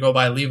saying you should go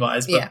buy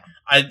Levi's, but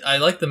I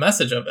like the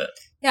message of it.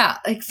 Yeah,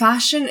 like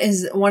fashion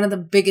is one of the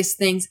biggest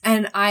things,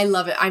 and I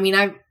love it. I mean,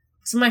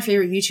 some of my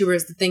favorite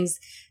YouTubers, the things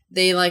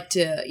they like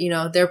to, you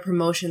know, their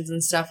promotions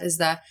and stuff is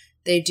that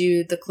they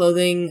do the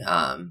clothing,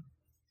 merch?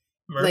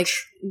 Like,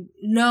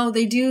 no,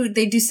 they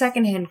do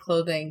secondhand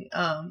clothing,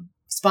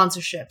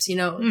 sponsorships, you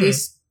know,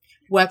 these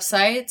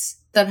websites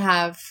that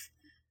have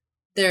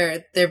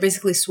they're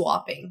basically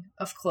swapping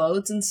of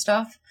clothes and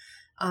stuff,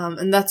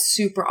 and that's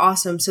super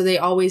awesome. So they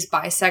always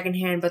buy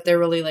secondhand, but they're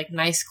really like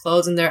nice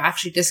clothes and they're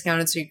actually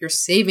discounted, so you're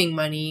saving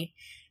money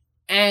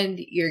and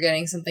you're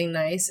getting something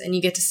nice and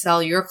you get to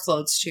sell your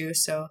clothes too.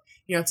 So,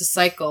 you know, it's a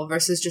cycle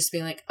versus just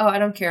being like, oh, I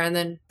don't care, and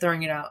then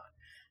throwing it out,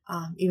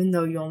 even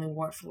though you only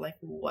wore it for like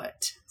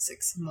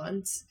 6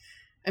 months.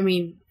 I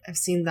mean, I've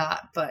seen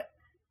that, but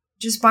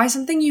just buy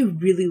something you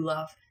really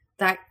love.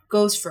 That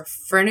goes for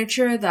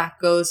furniture, that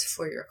goes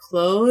for your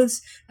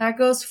clothes, that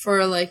goes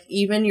for like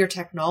even your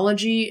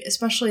technology,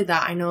 especially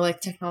that. I know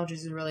like technology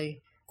is a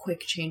really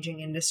quick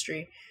changing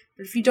industry,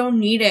 but if you don't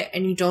need it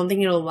and you don't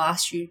think it'll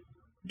last you,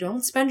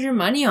 don't spend your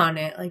money on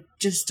it. Like,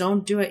 just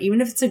don't do it,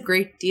 even if it's a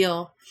great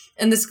deal.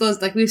 And this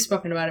goes, like, we've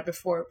spoken about it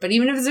before, but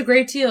even if it's a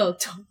great deal,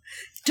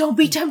 don't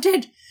be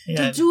tempted. Yeah,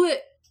 don't do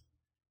it.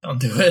 Don't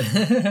do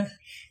it.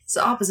 It's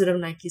the opposite of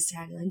Nike's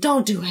tagline.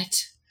 Don't do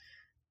it.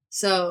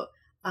 So,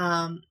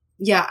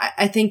 yeah,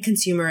 I think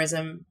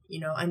consumerism, you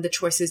know, and the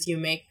choices you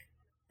make,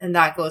 and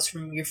that goes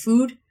from your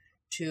food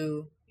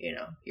to, you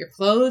know, your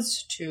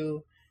clothes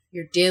to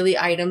your daily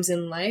items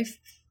in life.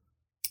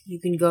 You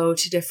can go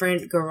to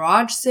different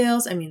garage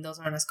sales. I mean, those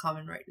aren't as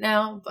common right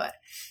now, but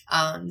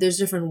there's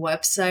different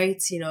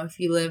websites. You know, if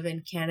you live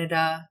in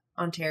Canada,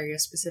 Ontario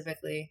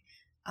specifically,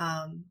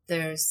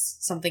 there's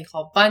something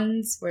called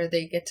Buns where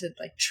they get to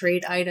like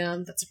trade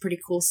items. That's a pretty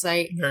cool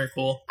site. Very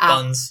cool.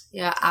 Buns.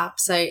 Yeah, app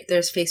site.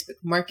 There's Facebook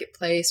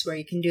Marketplace where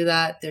you can do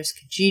that. There's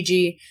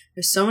Kijiji.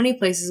 There's so many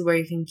places where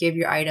you can give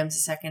your items a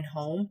second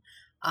home,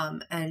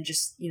 and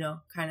just, you know,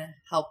 kind of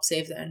help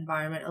save the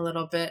environment a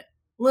little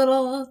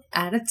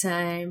at a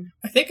time.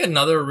 I think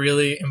another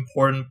really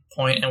important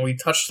point, and we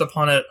touched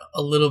upon it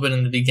a little bit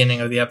in the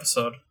beginning of the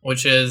episode,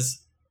 which is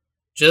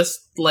just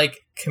like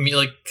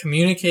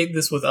communicate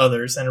this with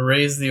others and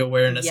raise the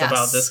awareness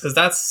about this, because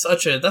that's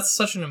such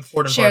an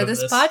important part of this.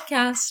 Share this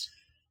podcast.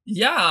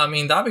 Yeah, I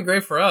mean, that'd be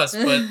great for us,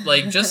 but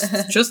like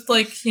just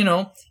like, you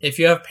know, if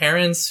you have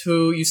parents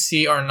who you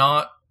see are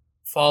not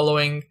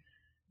following,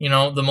 you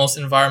know, the most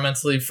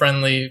environmentally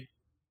friendly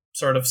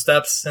sort of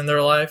steps in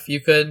their life, you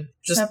could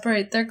just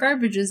separate their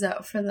garbages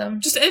out for them.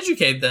 Just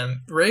educate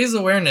them, raise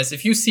awareness.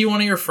 If you see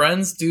one of your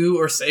friends do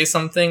or say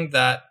something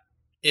that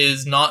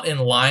is not in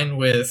line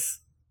with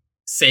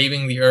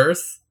saving the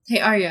earth. Hey,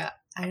 Arya,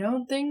 I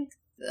don't think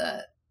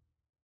that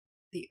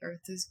the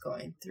earth is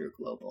going through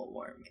global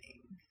warming.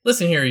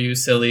 Listen here, you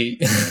silly.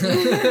 You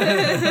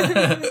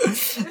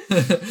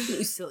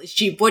silly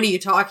sheep. What are you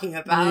talking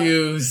about?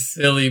 You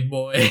silly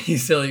boy. You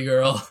silly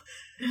girl.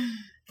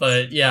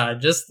 But yeah,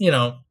 just, you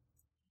know,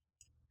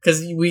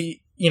 because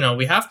we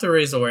have to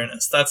raise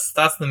awareness. That's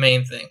the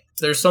main thing.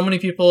 There's so many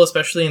people,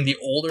 especially in the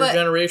older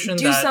generation,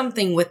 do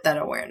something with that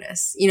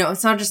awareness. You know,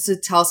 it's not just to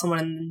tell someone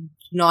and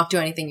not do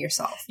anything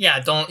yourself. Yeah,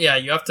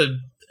 you have to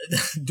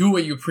do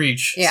what you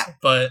preach. Yeah.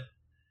 But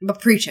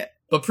preach it.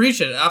 But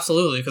preach it,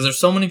 absolutely, because there's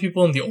so many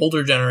people in the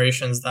older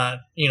generations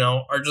that, you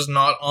know, are just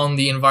not on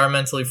the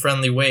environmentally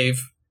friendly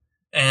wave.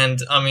 And,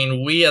 I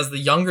mean, we as the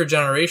younger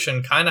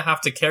generation kind of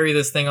have to carry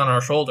this thing on our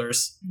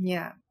shoulders.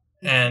 Yeah.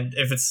 And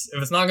if it's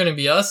not going to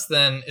be us,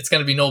 then it's going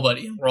to be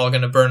nobody. We're all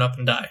going to burn up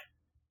and die.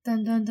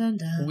 Dun, dun, dun,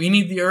 dun. We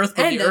need the earth,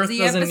 but the earth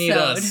doesn't need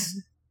us.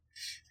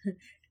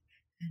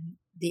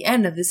 the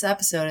end of this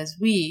episode is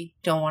we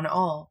don't want to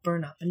all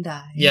burn up and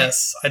die.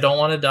 Yes, I don't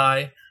want to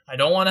die. I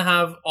don't want to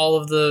have all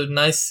of the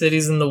nice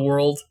cities in the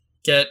world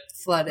get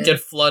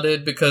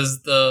flooded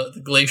because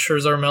the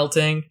glaciers are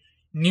melting.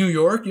 New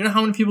York, you know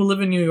how many people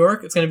live in New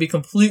York? It's going to be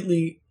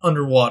completely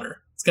underwater.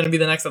 It's going to be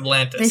the next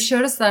Atlantis. They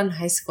showed us that in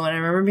high school, and I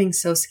remember being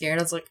so scared.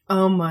 I was like,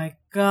 oh my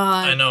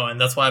God. I know, and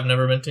that's why I've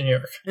never been to New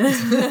York.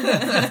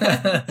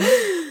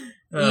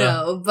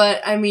 No,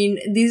 but I mean,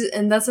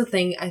 and that's the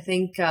thing. I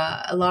think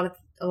a lot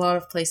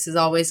of places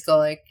always go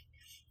like,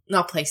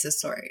 not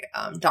places, sorry,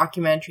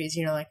 documentaries,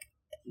 you know, like,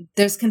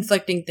 there's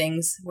conflicting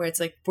things where it's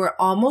like, we're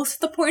almost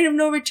at the point of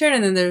no return,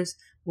 and then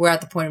we're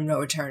at the point of no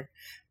return.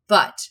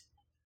 But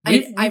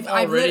we've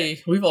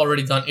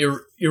already done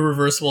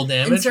irreversible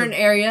damage in certain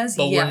areas,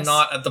 but yes. We're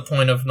not at the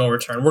point of no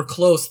return. We're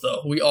close,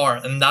 though. We are,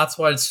 and that's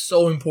why it's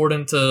so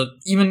important to,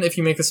 even if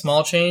you make a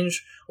small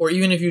change, or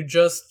even if you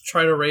just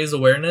try to raise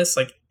awareness,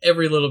 like,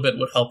 every little bit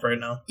would help right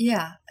now.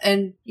 Yeah,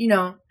 and you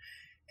know,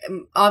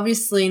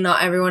 obviously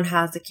not everyone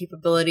has the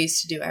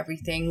capabilities to do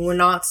everything. We're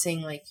not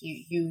saying like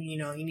you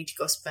need to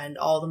go spend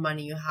all the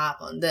money you have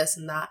on this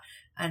and that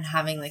and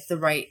having like the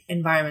right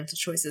environmental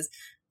choices,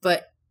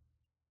 but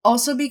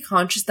also be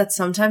conscious that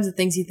sometimes the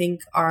things you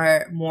think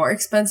are more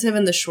expensive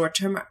in the short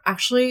term are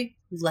actually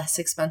less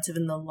expensive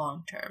in the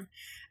long term,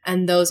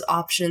 and those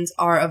options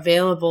are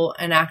available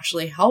and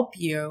actually help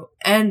you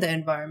and the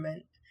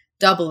environment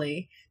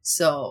doubly.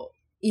 So,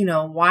 you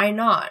know, why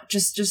not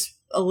just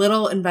a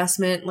little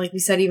investment, like we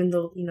said, even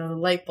the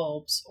light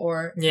bulbs,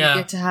 or you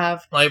get to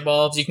have light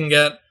bulbs. You can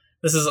get,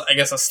 this is I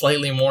guess a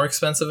slightly more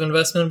expensive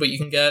investment, but you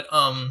can get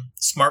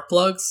smart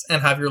plugs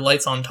and have your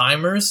lights on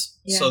timers,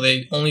 so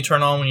they only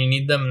turn on when you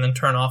need them and then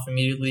turn off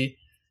immediately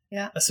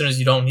as soon as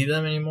you don't need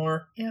them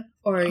anymore. Yeah,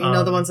 or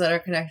the ones that are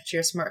connected to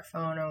your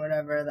smartphone or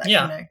whatever that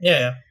connect.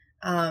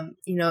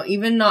 You know,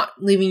 even not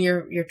leaving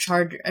your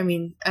charger. I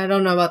mean, I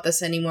don't know about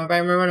this anymore, but I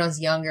remember when I was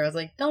younger, I was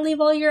like, don't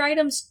leave all your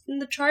items in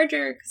the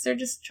charger because they're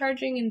just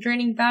charging and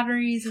draining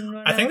batteries and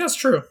whatnot. I think that's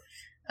true.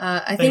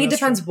 I think it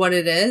depends what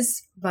it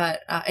is,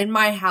 but in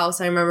my house,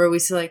 I remember we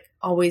used to like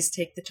always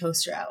take the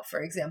toaster out, for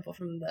example,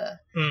 from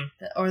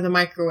or the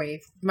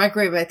microwave. The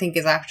microwave, I think,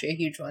 is actually a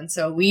huge one.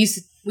 So we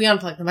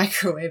unplug the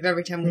microwave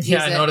every time we use it.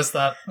 Yeah, I noticed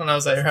that when I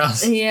was at your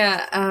house.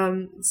 Yeah.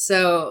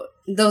 So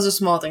those are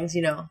small things,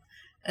 you know.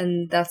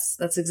 And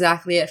that's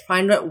exactly it.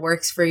 Find what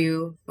works for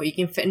you, what you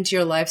can fit into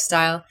your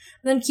lifestyle, and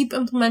then keep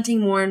implementing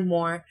more and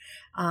more.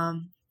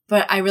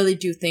 But I really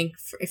do think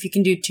if you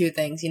can do two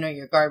things, you know,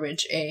 your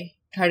garbage,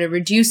 try to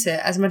reduce it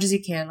as much as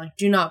you can. Like,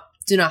 do not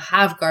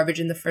have garbage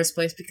in the first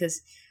place,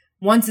 because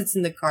once it's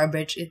in the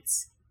garbage,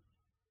 it's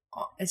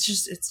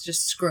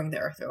just screwing the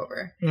earth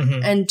over. Mm-hmm.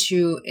 And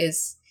two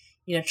is,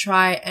 you know,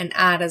 try and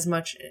add as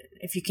much.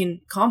 If you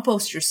can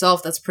compost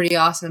yourself, that's pretty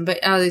awesome.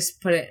 But at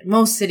least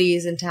most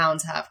cities and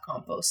towns have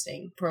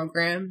composting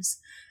programs.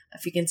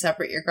 If you can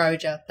separate your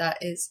garbage out, that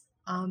is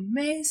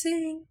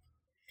amazing.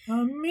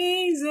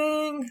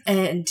 Amazing.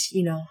 And,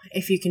 you know,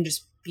 if you can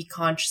just be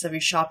conscious of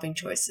your shopping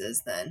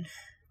choices, then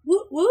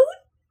woot woot.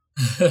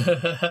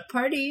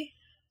 Party.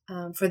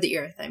 For the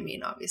earth, I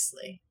mean,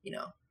 obviously, you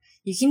know.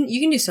 You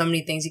can do so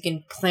many things. You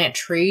can plant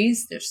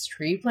trees. There's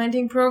tree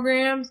planting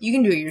programs. You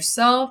can do it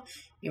yourself.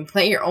 You can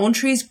plant your own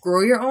trees,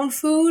 grow your own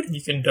food.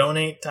 You can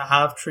donate to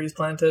have trees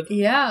planted.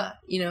 Yeah,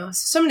 you know,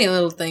 so many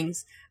little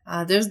things.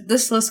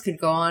 This list could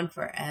go on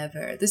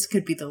forever. This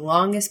could be the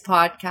longest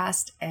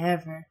podcast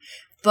ever.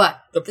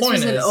 But this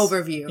was an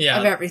overview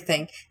of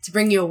everything to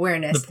bring you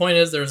awareness. The point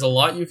is, there's a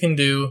lot you can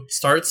do.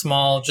 Start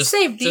small. Just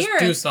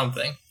do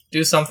something.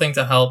 Do something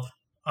to help.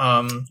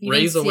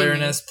 Raise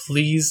awareness,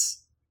 please.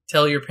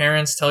 Tell your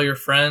parents, tell your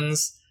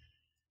friends.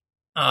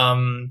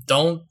 Don't,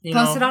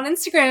 post it on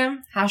Instagram.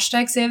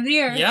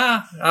 #SaveTheEarth.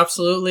 Yeah,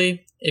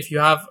 absolutely. If you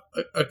have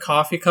a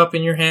coffee cup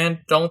in your hand,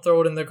 don't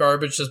throw it in the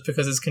garbage just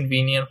because it's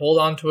convenient. Hold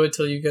on to it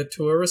till you get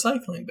to a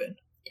recycling bin.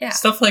 Yeah.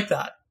 Stuff like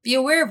that. Be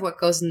aware of what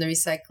goes in the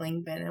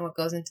recycling bin and what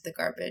goes into the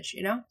garbage,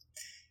 you know?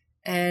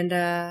 And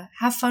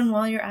have fun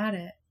while you're at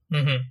it.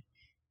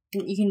 Mm-hmm.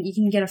 And you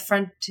can get a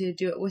friend to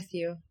do it with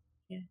you.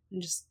 Yeah. And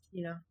just,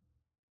 you know,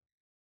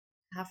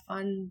 have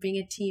fun being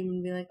a team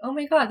and be like, oh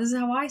my God, this is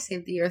how I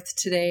saved the earth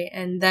today.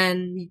 And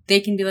then they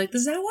can be like,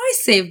 this is how I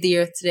saved the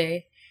earth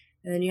today.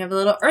 And then you have a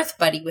little earth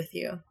buddy with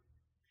you.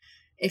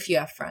 If you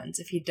have friends.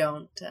 If you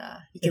don't,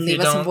 you can leave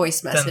us a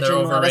voice message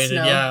and let us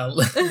know. Yeah,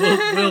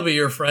 we'll be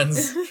your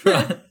friends.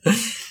 But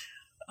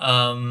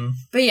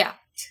yeah,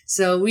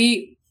 so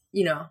we,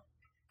 you know,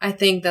 I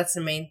think that's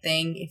the main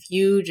thing. If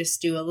you just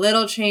do a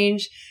little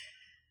change,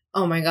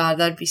 oh my God,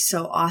 that'd be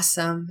so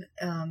awesome.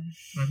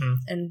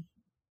 And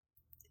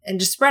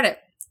just spread it.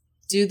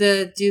 Do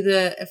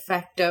the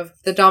effect of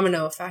the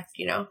domino effect,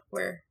 you know,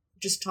 where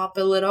just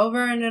topple it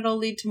over and it'll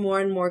lead to more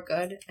and more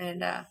good.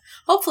 And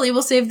hopefully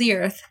we'll save the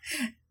earth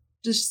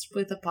just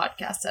with a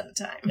podcast at a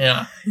time.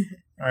 Yeah.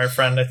 All right,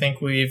 friend. I think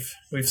we've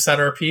said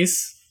our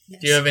piece.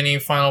 Yes. Do you have any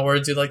final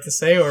words you'd like to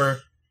say,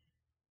 or?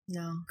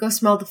 No. Go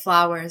smell the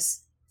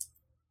flowers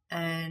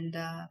and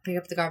pick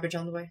up the garbage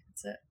on the way.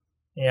 That's it.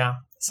 Yeah.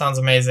 Sounds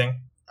amazing.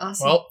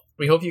 Awesome. Well,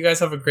 we hope you guys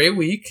have a great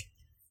week.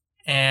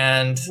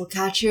 And we'll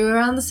catch you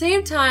around the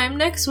same time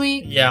next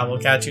week. Yeah,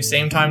 we'll catch you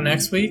same time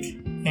next week.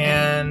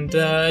 And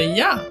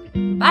yeah.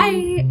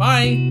 Bye.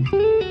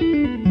 Bye.